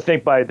just I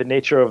think by the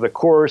nature of the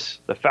course,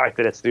 the fact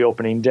that it's the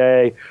opening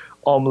day,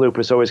 Omloop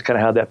has always kind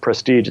of had that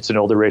prestige. It's an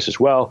older race as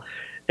well.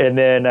 And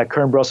then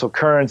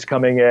Kuurne-Brussels-Kuurne's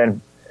coming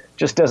in,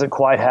 just doesn't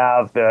quite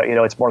have the,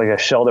 it's more like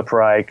a Shell de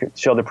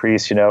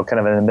Pries, kind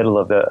of in the middle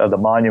of the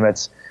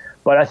monuments.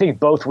 But I think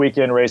both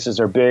weekend races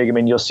are big. I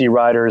mean, you'll see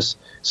riders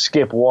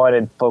skip one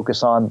and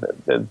focus on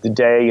the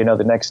day,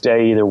 the next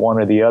day, either one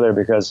or the other,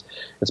 because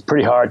it's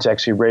pretty hard to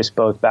actually race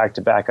both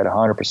back-to-back at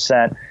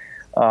 100%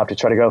 to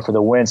try to go for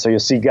the win. So you'll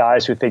see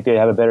guys who think they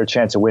have a better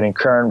chance of winning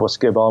Kuurne will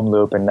skip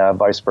Omloop and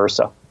vice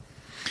versa.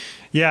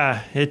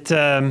 Yeah,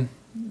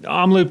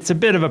 Omloop's a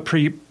bit of a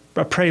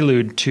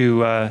prelude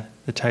to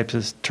the types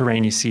of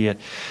terrain you see at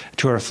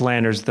Tour of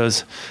Flanders,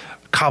 those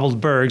cobbled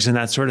bergs and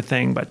that sort of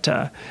thing. But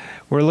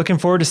we're looking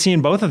forward to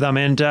seeing both of them.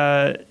 And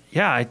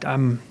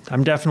I'm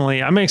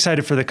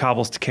excited for the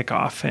cobbles to kick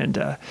off.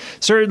 And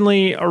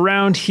certainly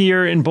around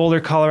here in Boulder,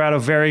 Colorado,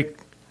 very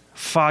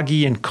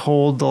foggy and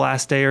cold the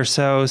last day or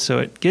so. So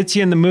it gets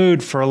you in the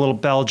mood for a little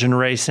Belgian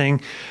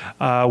racing.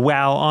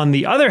 While on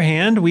the other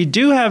hand, we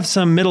do have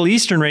some Middle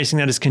Eastern racing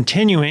that is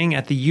continuing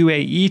at the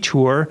UAE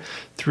Tour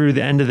through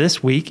the end of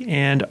this week.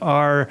 And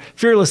our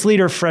fearless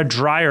leader, Fred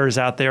Dreyer, is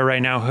out there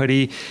right now,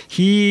 Hoodie.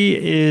 He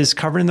is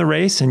covering the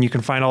race, and you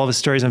can find all of his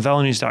stories on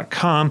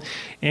velonews.com.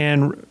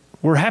 And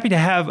we're happy to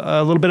have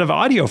a little bit of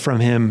audio from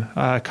him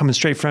coming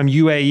straight from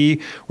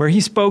UAE, where he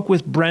spoke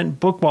with Brent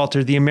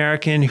Bookwalter, the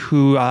American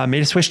who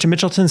made a switch to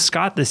Mitchelton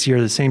Scott this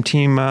year, the same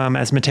team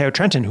as Matteo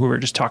Trentin, who we were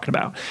just talking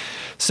about.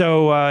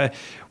 So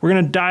we're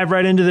going to dive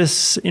right into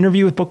this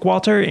interview with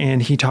Bookwalter,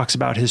 and he talks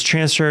about his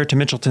transfer to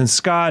Mitchelton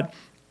Scott,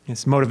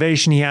 his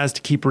motivation he has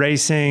to keep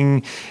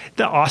racing,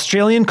 the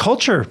Australian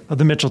culture of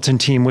the Mitchelton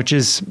team, which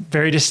is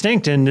very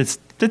distinct, and it's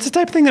the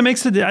type of thing that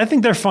makes it, I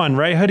think they're fun,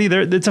 right, Hoodie?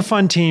 It's a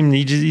fun team.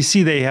 You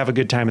see they have a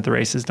good time at the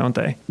races, don't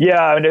they? Yeah,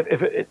 I mean,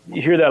 if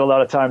you hear that a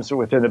lot of times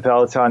within the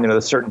peloton,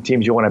 there's certain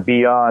teams you want to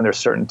be on. There's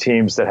certain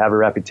teams that have a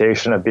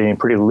reputation of being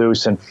pretty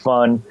loose and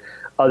fun.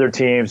 Other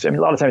teams, I mean,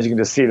 a lot of times you can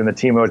just see it in the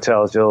team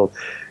hotels. A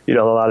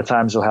lot of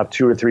times you'll have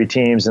 2 or 3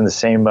 teams in the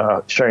same,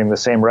 sharing the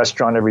same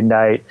restaurant every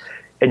night.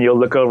 And you'll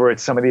look over at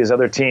some of these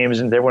other teams,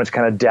 and everyone's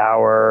kind of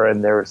dour,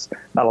 and there's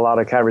not a lot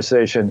of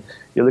conversation.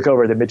 You look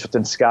over at the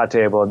Mitchelton Scott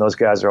table, and those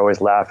guys are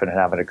always laughing and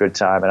having a good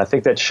time. And I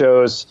think that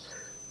shows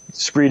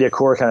esprit de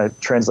corps kind of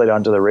translate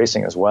onto the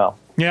racing as well.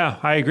 Yeah,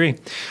 I agree.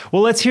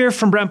 Well, let's hear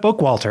from Brent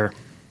Bookwalter.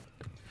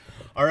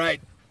 All right,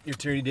 you're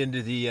tuned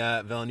into the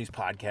Velo News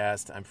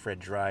podcast. I'm Fred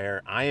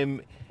Dreyer. I am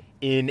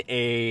in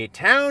a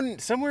town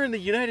somewhere in the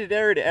United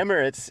Arab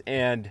Emirates,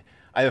 and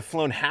I have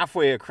flown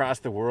halfway across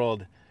the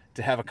world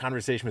to have a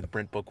conversation with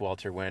Brent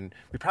Bookwalter, when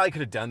we probably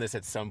could have done this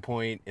at some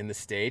point in the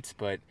States,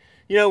 but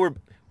we're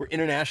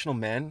international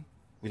men.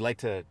 We like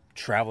to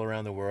travel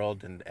around the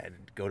world and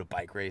go to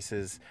bike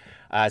races.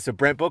 So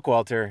Brent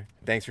Bookwalter,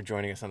 thanks for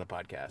joining us on the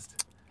podcast.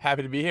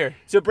 Happy to be here.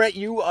 So Brent,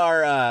 you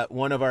are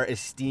one of our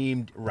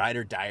esteemed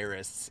rider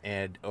diarists,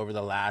 and over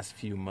the last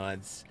few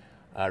months,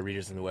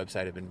 readers on the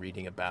website have been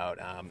reading about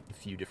a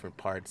few different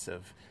parts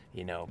of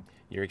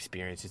your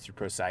experiences through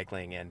pro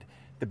cycling, and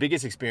the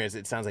biggest experience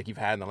it sounds like you've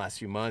had in the last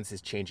few months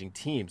is changing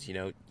teams. You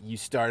know, you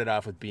started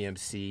off with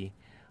BMC.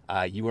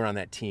 You were on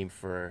that team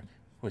for,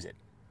 what was it,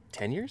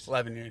 10 years?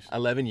 11 years.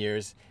 11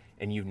 years,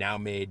 and you've now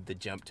made the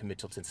jump to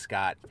Mitchelton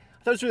Scott.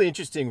 I thought it was really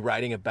interesting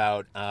writing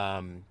about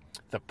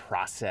the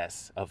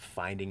process of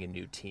finding a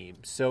new team.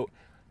 So,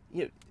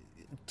 you know,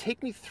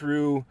 take me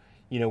through,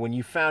 you know, when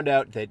you found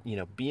out that, you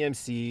know,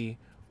 BMC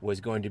was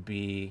going to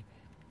be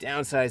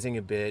downsizing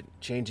a bit,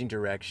 changing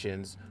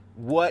directions.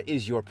 What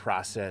is your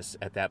process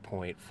at that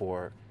point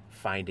for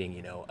finding,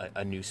 you know,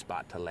 a new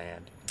spot to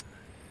land?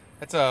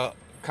 That's a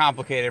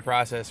complicated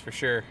process for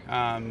sure.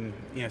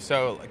 You know,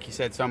 so like you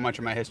said, so much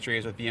of my history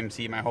is with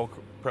BMC, my whole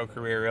pro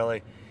career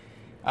really.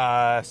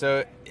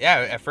 So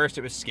yeah, at first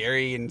it was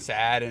scary and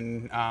sad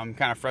and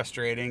kind of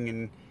frustrating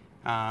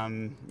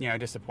and you know,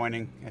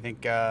 disappointing. I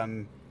think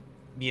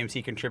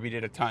BMC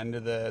contributed a ton to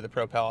the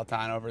pro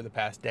peloton over the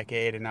past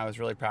decade, and I was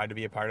really proud to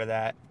be a part of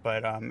that.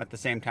 But at the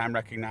same time,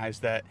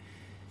 recognized that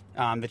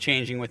the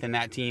changing within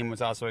that team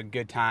was also a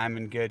good time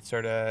and good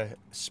sort of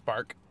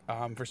spark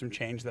for some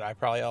change that I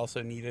probably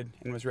also needed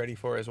and was ready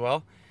for as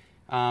well.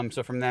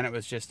 So from then it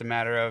was just a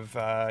matter of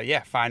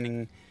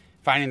finding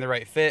the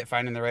right fit,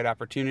 finding the right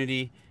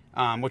opportunity,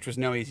 which was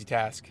no easy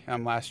task.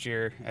 Last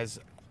year, as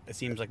it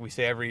seems like we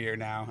say every year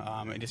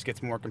now, it just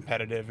gets more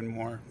competitive and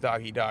more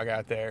dog eat dog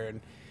out there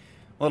and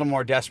a little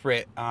more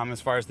desperate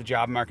as far as the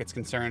job market's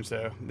concerned.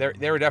 So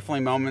there were definitely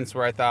moments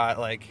where I thought,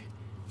 like,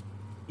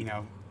 you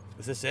know,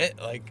 is this it?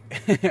 Like,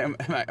 am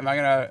I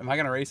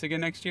gonna race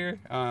again next year?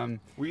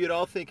 Were you at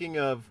all thinking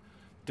of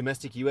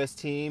domestic U.S.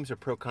 teams or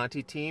pro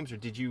Conti teams, or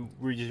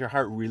was your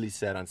heart really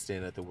set on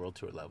staying at the World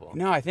Tour level?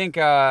 No, I think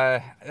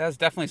that was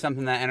definitely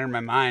something that entered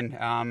my mind.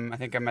 I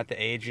think I'm at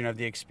the age and of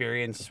the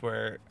experience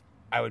where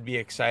I would be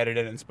excited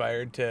and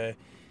inspired to,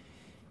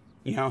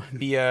 you know,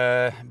 be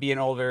an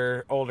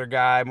older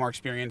guy, more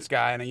experienced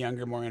guy, and a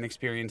younger, more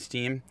inexperienced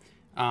team.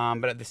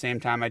 But at the same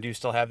time, I do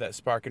still have that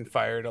spark and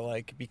fire to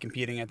like be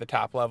competing at the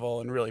top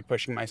level and really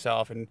pushing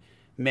myself and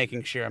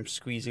making sure I'm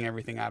squeezing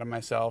everything out of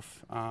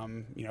myself,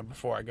 you know,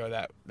 before I go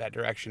that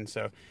direction.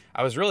 So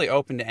I was really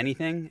open to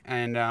anything,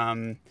 and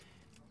I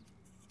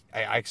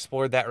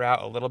explored that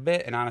route a little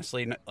bit, and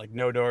honestly, like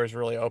no doors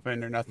really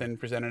opened or nothing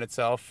presented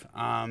itself.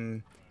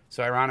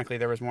 So ironically,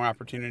 there was more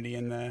opportunity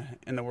in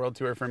the World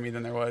Tour for me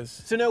than there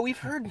was. So now we've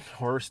heard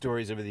horror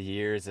stories over the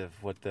years of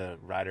what the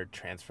rider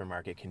transfer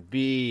market can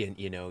be, and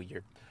you know,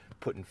 you're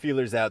putting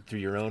feelers out through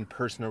your own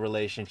personal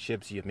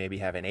relationships. You maybe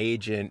have an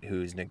agent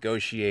who's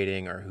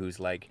negotiating or who's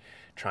like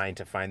trying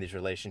to find these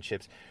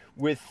relationships.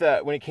 With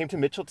when it came to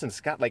Mitchelton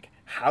Scott, like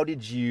how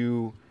did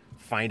you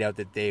find out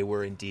that they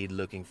were indeed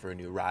looking for a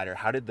new rider?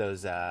 How did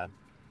those?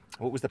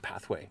 What was the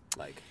pathway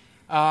like?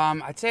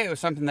 I'd say it was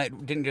something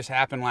that didn't just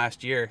happen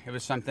last year. It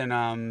was something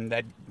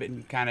that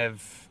been kind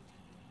of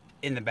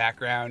in the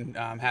background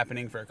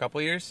happening for a couple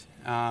years.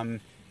 You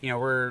know,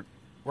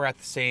 we're at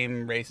the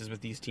same races with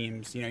these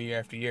teams, you know, year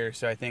after year.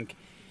 So I think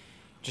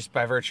just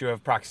by virtue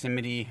of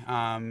proximity,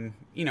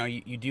 you know,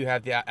 you do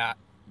have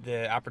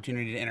the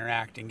opportunity to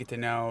interact and get to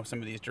know some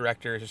of these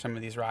directors or some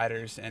of these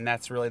riders, and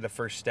that's really the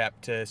first step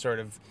to sort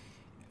of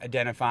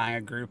identifying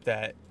a group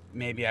that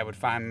maybe I would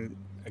find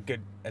a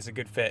good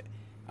fit.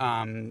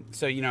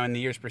 So, you know, in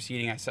the years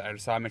preceding, I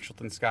saw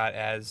Mitchelton Scott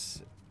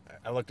as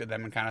I looked at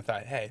them and kind of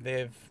thought, hey,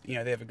 they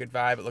have a good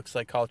vibe. It looks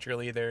like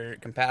culturally they're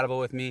compatible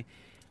with me.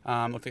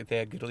 Looked like they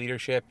had good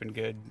leadership and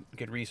good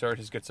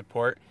resources, good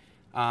support.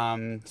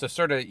 So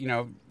sort of, you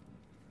know,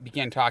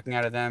 began talking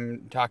to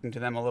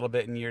them a little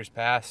bit in years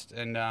past,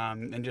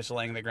 and just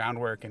laying the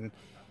groundwork. And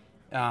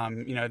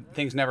you know,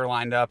 things never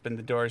lined up and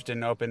the doors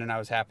didn't open, and I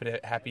was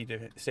happy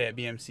to stay at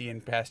BMC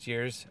in past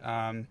years.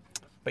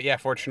 But yeah,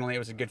 fortunately, it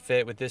was a good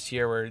fit with this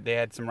year where they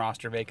had some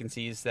roster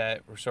vacancies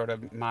that were sort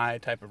of my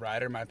type of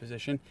rider, my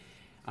position.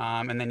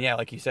 And then, yeah,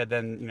 like you said,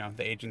 then, you know,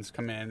 the agents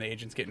come in, the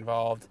agents get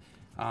involved.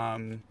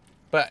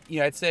 But, you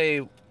know, I'd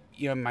say,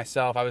 you know,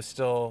 myself, I was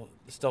still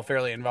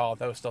fairly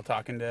involved. I was still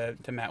talking to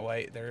Matt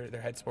White,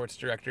 their head sports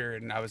director,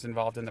 and I was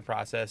involved in the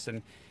process.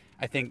 And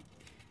I think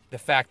the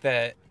fact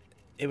that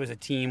it was a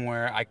team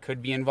where I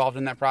could be involved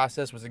in that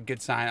process was a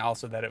good sign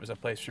also that it was a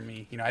place for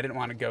me. You know, I didn't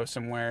want to go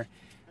somewhere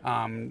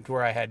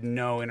where I had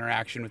no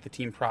interaction with the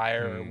team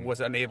prior or was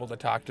unable to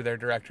talk to their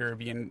director,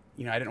 you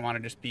know, I didn't want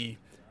to just be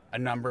a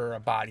number or a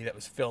body that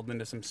was filled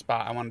into some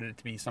spot. I wanted it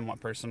to be somewhat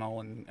personal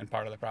and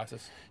part of the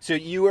process. So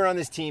you were on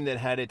this team that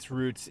had its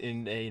roots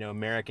in, you know,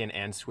 American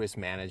and Swiss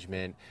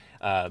management.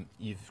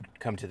 You've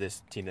come to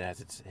this team that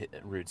has its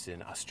roots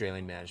in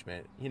Australian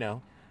management. You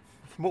know,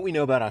 from what we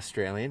know about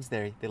Australians,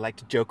 they like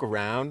to joke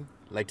around,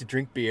 like to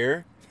drink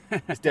beer.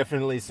 It's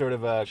definitely sort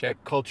of a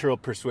cultural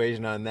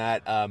persuasion on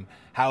that.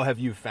 How have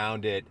you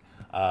found it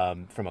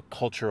from a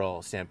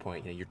cultural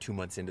standpoint? You know, you're 2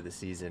 months into the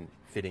season,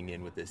 fitting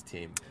in with this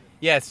team.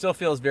 Yeah, it still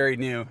feels very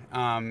new,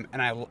 and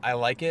I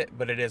like it,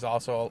 but it is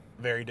also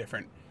very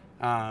different.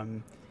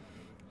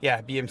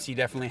 BMC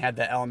definitely had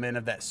that element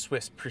of that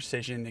Swiss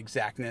precision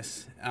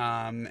exactness,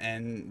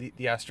 and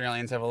the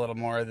Australians have a little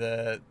more of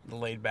the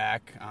laid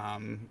back.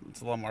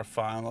 It's a little more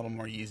fun, a little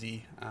more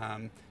easy.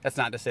 That's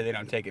not to say they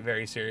don't take it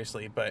very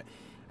seriously, but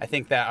I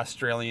think that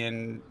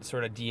Australian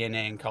sort of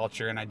DNA and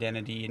culture and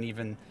identity, and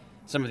even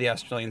some of the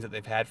Australians that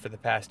they've had for the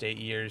past 8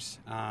 years,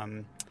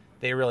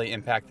 they really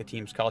impact the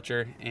team's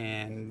culture,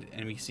 and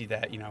we see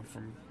that,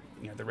 from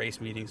the race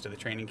meetings to the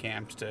training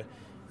camps to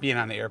being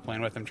on the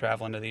airplane with them,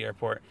 traveling to the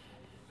airport.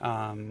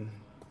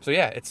 So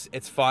yeah,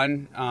 it's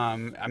fun.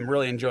 I'm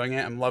really enjoying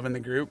it. I'm loving the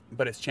group,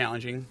 but it's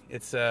challenging.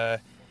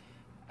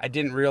 I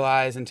didn't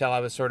realize until I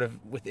was sort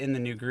of within the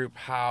new group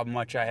how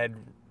much I had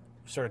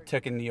sort of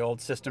taken the old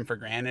system for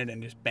granted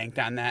and just banked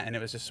on that, and it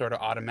was just sort of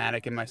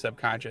automatic in my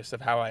subconscious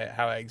of how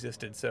I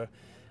existed. So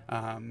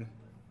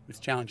it's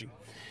challenging.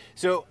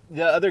 So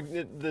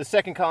the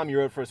second column you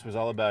wrote for us was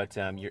all about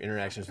your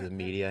interactions with the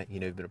media.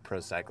 You've been a pro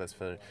cyclist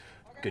for a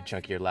good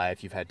chunk of your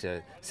life. You've had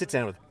to sit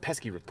down with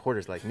pesky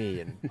reporters like me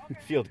and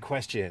field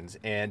questions.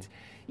 And,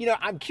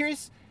 I'm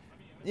curious,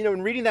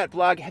 in reading that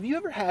blog, have you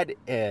ever had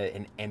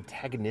an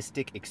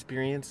antagonistic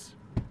experience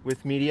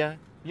with media?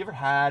 You ever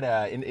had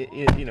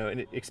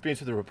an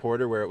experience with a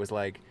reporter where it was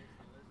like,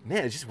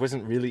 man, it just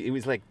wasn't really, it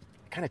was like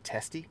kind of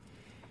testy?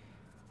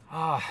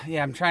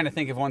 Yeah, I'm trying to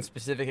think of one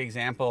specific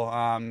example.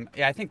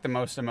 I think the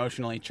most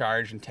emotionally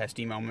charged and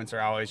testy moments are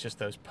always just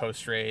those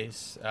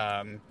post-race,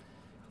 high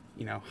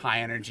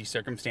energy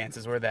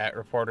circumstances where that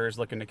reporter is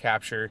looking to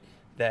capture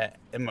that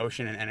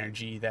emotion and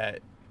energy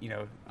that,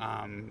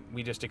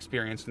 we just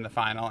experienced in the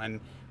final,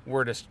 and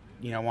we're just,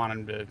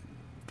 wanting to,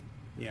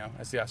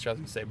 as the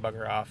Australians say,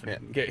 bugger off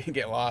and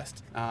get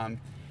lost.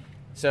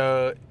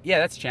 So yeah,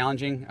 that's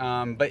challenging.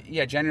 But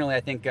yeah, generally, I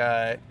think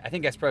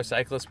as pro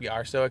cyclists, we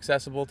are so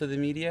accessible to the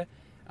media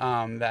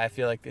that I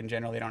feel like in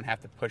general they don't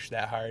have to push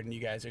that hard, and you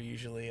guys are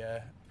usually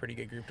a pretty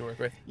good group to work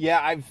with.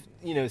 Yeah, I've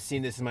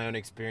seen this in my own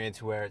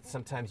experience where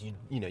sometimes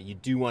you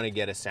do want to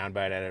get a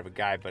soundbite out of a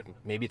guy, but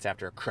maybe it's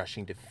after a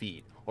crushing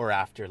defeat or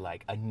after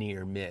like a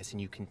near miss, and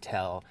you can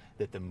tell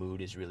that the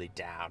mood is really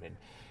down, and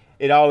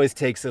it always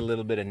takes a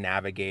little bit of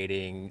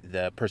navigating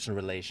the personal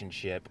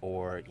relationship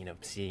or,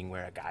 seeing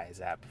where a guy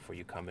is at before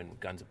you come in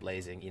guns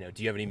blazing.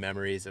 Do you have any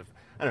memories of,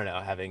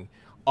 having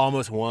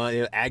almost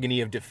one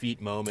agony of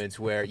defeat moments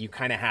where you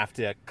kind of have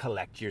to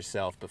collect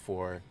yourself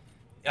before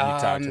you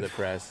talk to the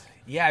press?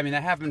 Yeah, I mean,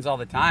 that happens all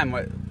the time.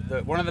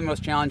 One of the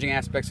most challenging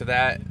aspects of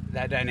that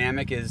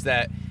dynamic is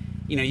that,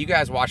 you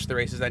guys watch the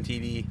races on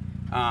TV,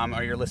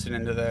 or you're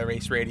listening to the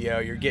race radio,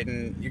 you're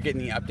getting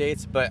the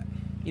updates, but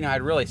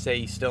I'd really say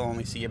you still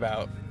only see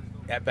about,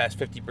 at best,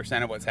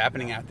 50% of what's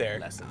happening out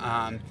there.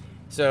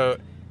 So,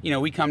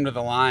 we come to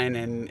the line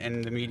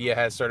and the media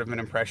has sort of an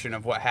impression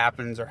of what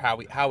happens or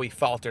how we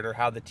faltered or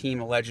how the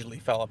team allegedly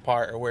fell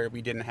apart or where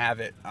we didn't have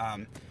it.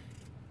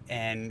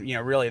 And,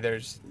 really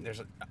there's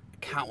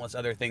countless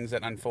other things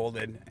that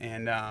unfolded,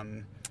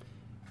 and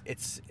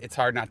it's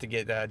hard not to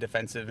get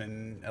defensive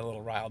and a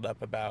little riled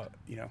up about,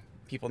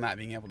 people not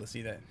being able to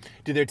see that.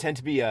 Do there tend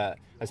to be a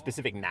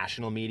specific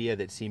national media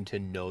that seem to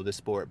know the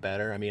sport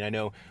better? I mean, I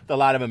know a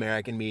lot of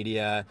American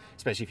media,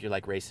 especially if you're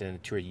like racing a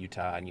Tour of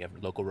Utah and you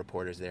have local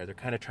reporters there, they're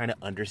kind of trying to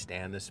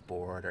understand the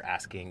sport or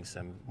asking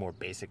some more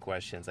basic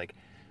questions. Like,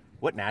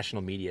 what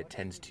national media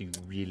tends to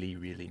really,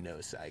 really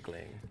know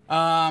cycling?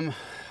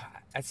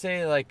 I'd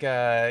say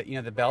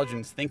the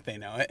Belgians think they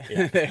know it.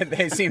 Yeah.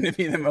 They seem to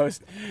be the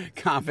most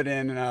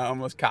confident and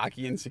almost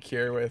cocky and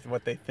secure with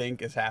what they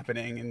think is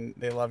happening, and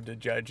they love to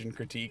judge and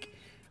critique.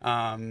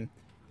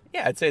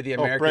 I'd say the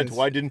Americans... Brent,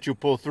 why didn't you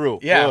pull through?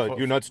 Yeah.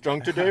 You're not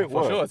strong today?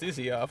 For sure, it's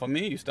easy. For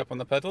me, you step on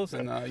the pedals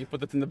and you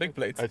put it in the big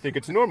plates. I think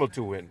it's normal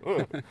to win.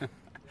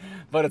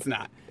 But it's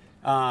not.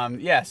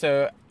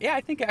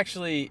 I think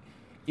actually,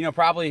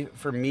 probably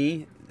for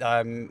me,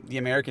 the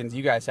Americans,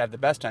 you guys have the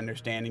best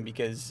understanding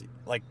because,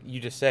 like you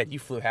just said, you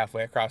flew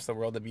halfway across the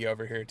world to be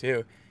over here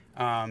too.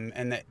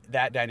 And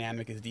that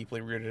dynamic is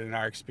deeply rooted in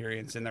our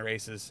experience in the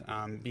races,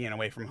 being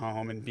away from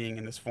home and being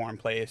in this foreign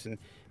place and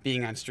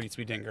being on streets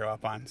we didn't grow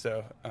up on.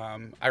 So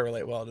I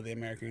relate well to the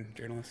American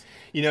journalists.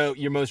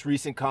 Your most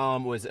recent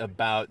column was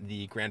about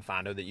the Gran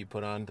Fondo that you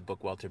put on. The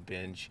book Welter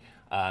Binge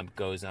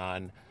goes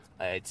on.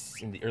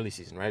 It's in the early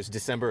season, right? It's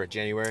December or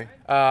January?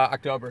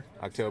 October.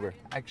 I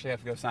actually have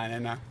to go sign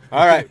in now.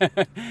 All right.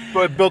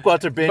 But Book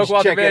Welter Binge,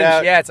 check it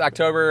out. Yeah, it's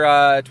October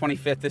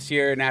 25th this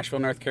year, Nashville,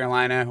 North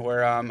Carolina,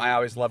 where I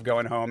always love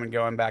going home and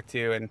going back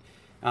to. And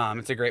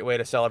it's a great way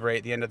to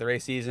celebrate the end of the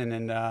race season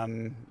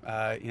and,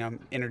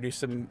 introduce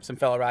some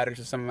fellow riders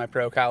to some of my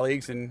pro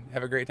colleagues and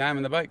have a great time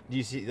on the bike. Do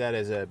you see that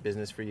as a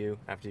business for you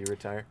after you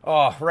retire?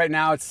 Oh, right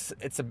now it's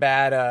a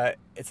bad,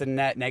 it's a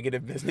net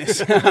negative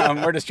business.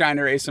 We're just trying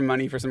to raise some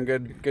money for some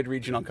good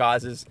regional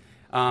causes.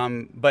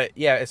 But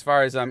yeah, as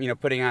far as,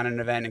 putting on an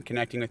event and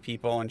connecting with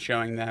people and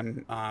showing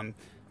them,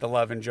 the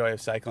love and joy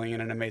of cycling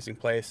in an amazing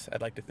place,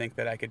 I'd like to think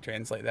that I could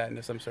translate that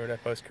into some sort of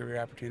post-career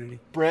opportunity.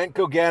 Brent,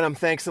 go get him.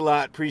 Thanks a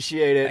lot.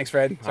 Appreciate it. Thanks,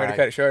 Fred. Sorry to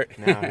cut it short.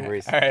 No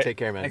worries. All right. Take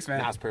care, man. Thanks, man.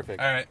 That was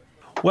perfect. All right.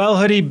 Well,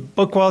 Hoodie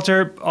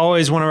Bookwalter,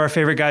 always one of our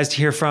favorite guys to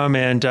hear from,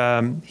 and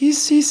he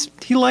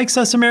likes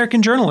us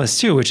American journalists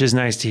too, which is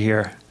nice to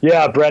hear.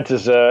 Yeah, Brent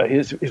is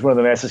he's one of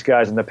the nicest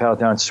guys in the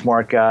Peloton.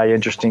 Smart guy,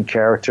 interesting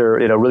character.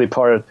 Really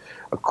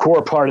a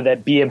core part of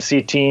that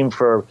BMC team.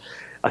 For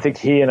I think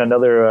he and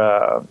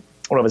another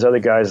one of his other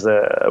guys,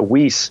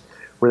 Weiss,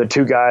 were the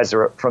two guys that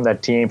were from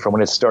that team from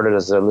when it started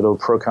as a little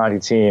Pro Conti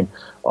team,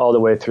 all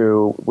the way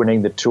through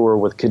winning the Tour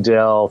with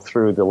Cadel,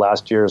 through the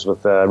last years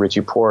with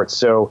Richie Porte.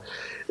 So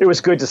it was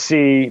good to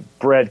see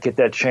Brett get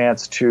that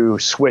chance to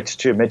switch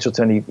to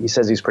Mitchelton. He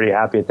says he's pretty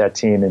happy at that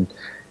team,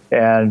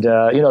 and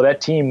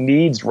that team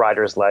needs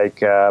riders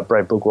like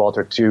Brett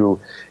Bookwalter to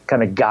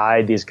kind of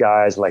guide these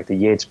guys like the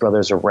Yates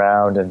brothers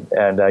around,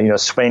 and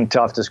Svein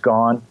Tuft is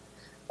gone,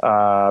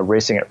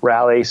 racing at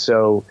Rally,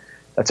 so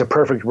that's a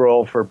perfect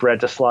role for Brett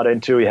to slot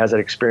into. He has that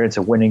experience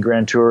of winning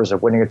Grand Tours,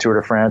 of winning a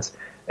Tour de France,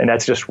 and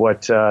that's just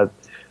what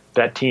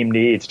that team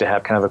needs to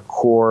have kind of a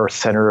core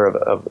center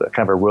of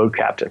kind of a road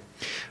captain.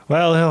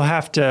 Well, he'll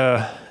have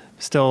to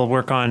still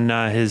work on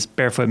his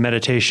barefoot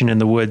meditation in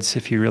the woods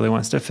if he really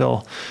wants to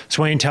fill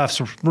Svein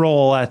Tuft's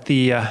role at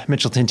the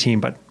Mitchelton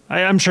team, but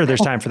I'm sure there's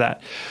time for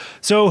that.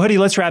 So, Hoodie,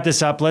 let's wrap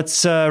this up.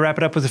 Let's wrap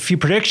it up with a few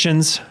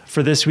predictions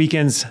for this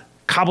weekend's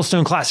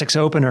Cobblestone Classics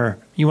opener.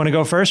 You want to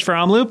go first for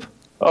Omloop?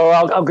 Oh,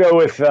 I'll go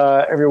with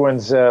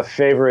everyone's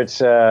favorites.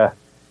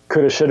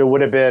 Coulda, shoulda,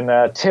 would have been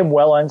Tim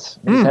Wellens.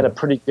 He's had a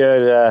pretty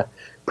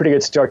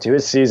good start to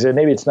his season.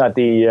 Maybe it's not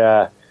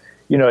the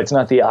it's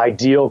not the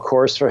ideal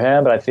course for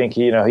him, but I think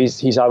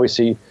he's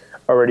obviously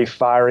already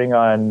firing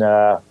on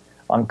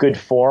good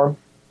form,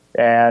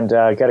 and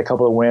got a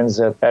couple of wins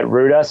at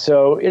Ruta.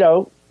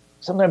 So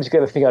sometimes you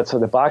got to think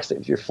outside the box.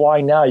 If you're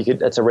flying now,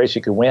 that's a race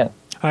you could win.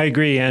 I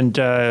agree, and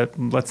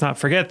let's not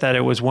forget that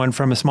it was one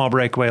from a small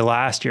breakaway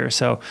last year,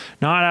 so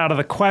not out of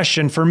the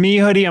question. For me,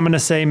 Hoodie, I'm going to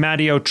say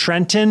Matteo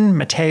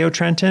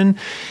Trentin.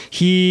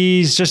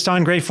 He's just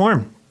on great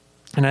form,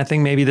 and I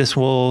think maybe this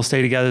will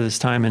stay together this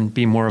time and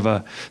be more of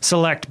a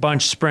select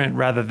bunch sprint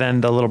rather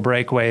than the little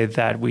breakaway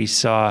that we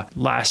saw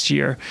last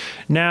year.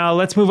 Now,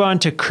 let's move on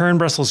to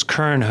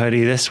Kuurne-Brussels-Kuurne,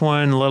 Hoodie. This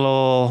one,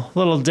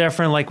 little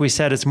different. Like we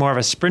said, it's more of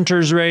a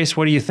sprinter's race.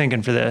 What are you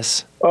thinking for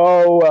this?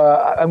 Oh,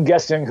 I'm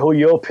guessing who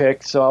you'll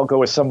pick, so I'll go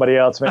with somebody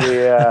else.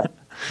 Maybe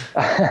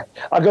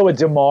I'll go with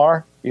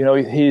Demar.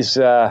 He's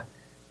the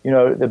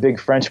big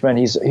Frenchman.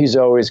 He's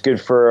always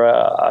good for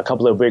a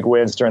couple of big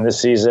wins during this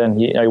season.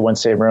 He won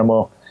San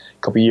Remo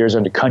a couple of years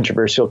under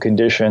controversial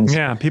conditions.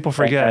 Yeah, people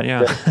forget.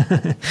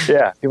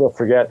 Yeah, people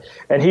forget.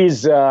 And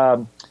he's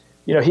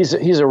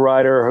he's a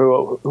rider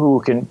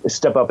who can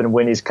step up and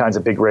win these kinds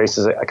of big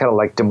races. I kind of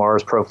like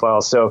Demar's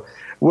profile, so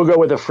we'll go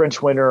with the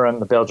French winner on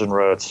the Belgian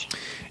roads.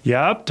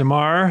 Yep,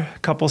 Demar, a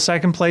couple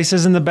second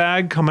places in the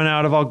bag coming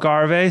out of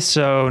Algarve,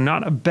 so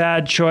not a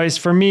bad choice.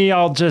 For me,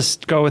 I'll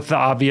just go with the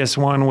obvious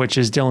one, which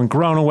is Dylan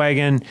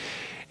Groenewegen.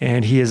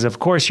 And he is, of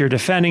course, your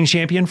defending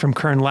champion from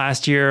Kuurne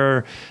last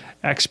year,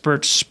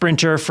 expert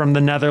sprinter from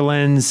the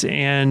Netherlands,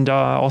 and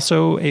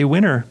also a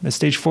winner at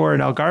Stage 4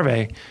 in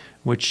Algarve,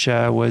 which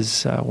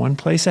was one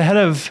place ahead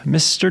of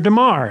Mr.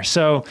 Demar.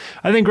 So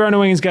I think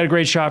Groenewegen's got a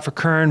great shot for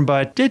Kuurne,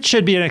 but it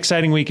should be an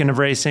exciting weekend of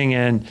racing,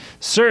 and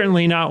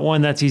certainly not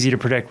one that's easy to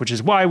predict, which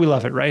is why we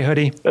love it, right,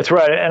 Hoodie? That's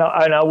right, and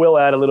I will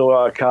add a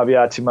little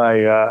caveat to my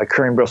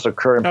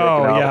Kuurne-Brussels-Kuurne pick.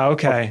 Oh, yeah,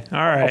 okay. All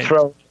right.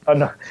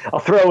 I'll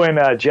throw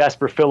in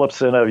Jasper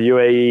Philipsen of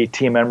UAE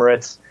Team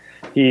Emirates.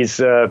 He's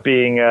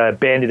being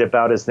bandied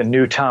about as the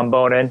new Tom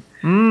Bonen.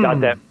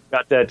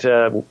 Got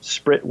that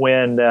sprint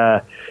win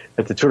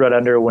at the Tour Down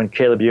Under when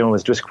Caleb Ewan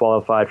was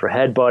disqualified for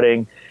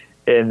headbutting,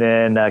 and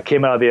then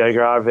came out of the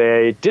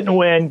Algarve,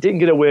 didn't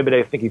get a win, but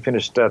I think he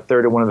finished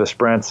third in one of the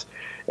sprints,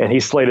 and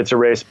he's slated to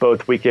race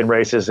both weekend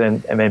races.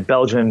 And then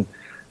Belgian,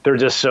 they're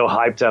just so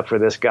hyped up for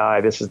this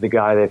guy. This is the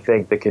guy they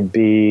think that can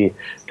be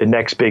the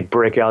next big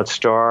breakout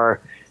star.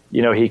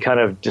 He kind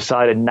of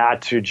decided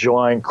not to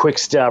join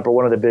Quick-Step or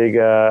one of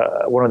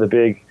the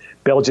big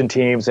Belgian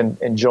teams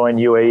and join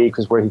UAE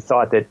because where he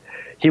thought that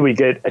he would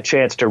get a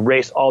chance to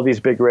race all these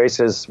big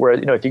races. Where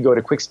if you go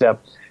to Quick-Step,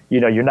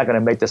 you're not going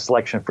to make the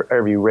selection for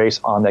every race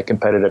on that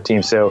competitive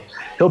team. So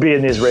he'll be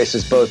in these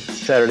races both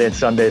Saturday and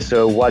Sunday.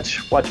 So watch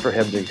for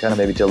him to kind of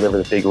maybe deliver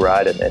the big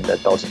ride and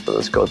that Belgian for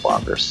those Goat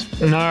Bombers.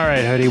 All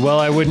right, Hoodie. Well,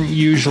 I wouldn't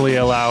usually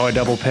allow a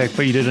double pick,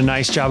 but you did a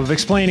nice job of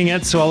explaining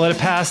it, so I'll let it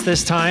pass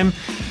this time.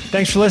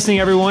 Thanks for listening,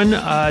 everyone.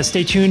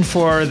 Stay tuned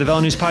for the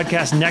VeloNews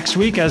podcast next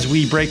week as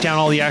we break down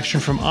all the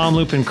action from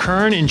Omloop and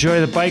Kuurne. Enjoy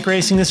the bike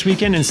racing this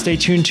weekend, and stay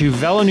tuned to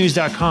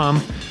velonews.com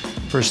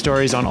for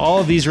stories on all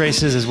of these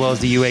races, as well as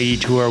the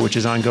UAE Tour, which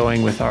is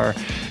ongoing with our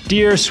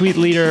dear, sweet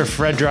leader,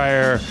 Fred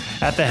Dreyer,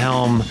 at the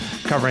helm,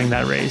 covering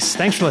that race.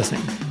 Thanks for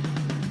listening.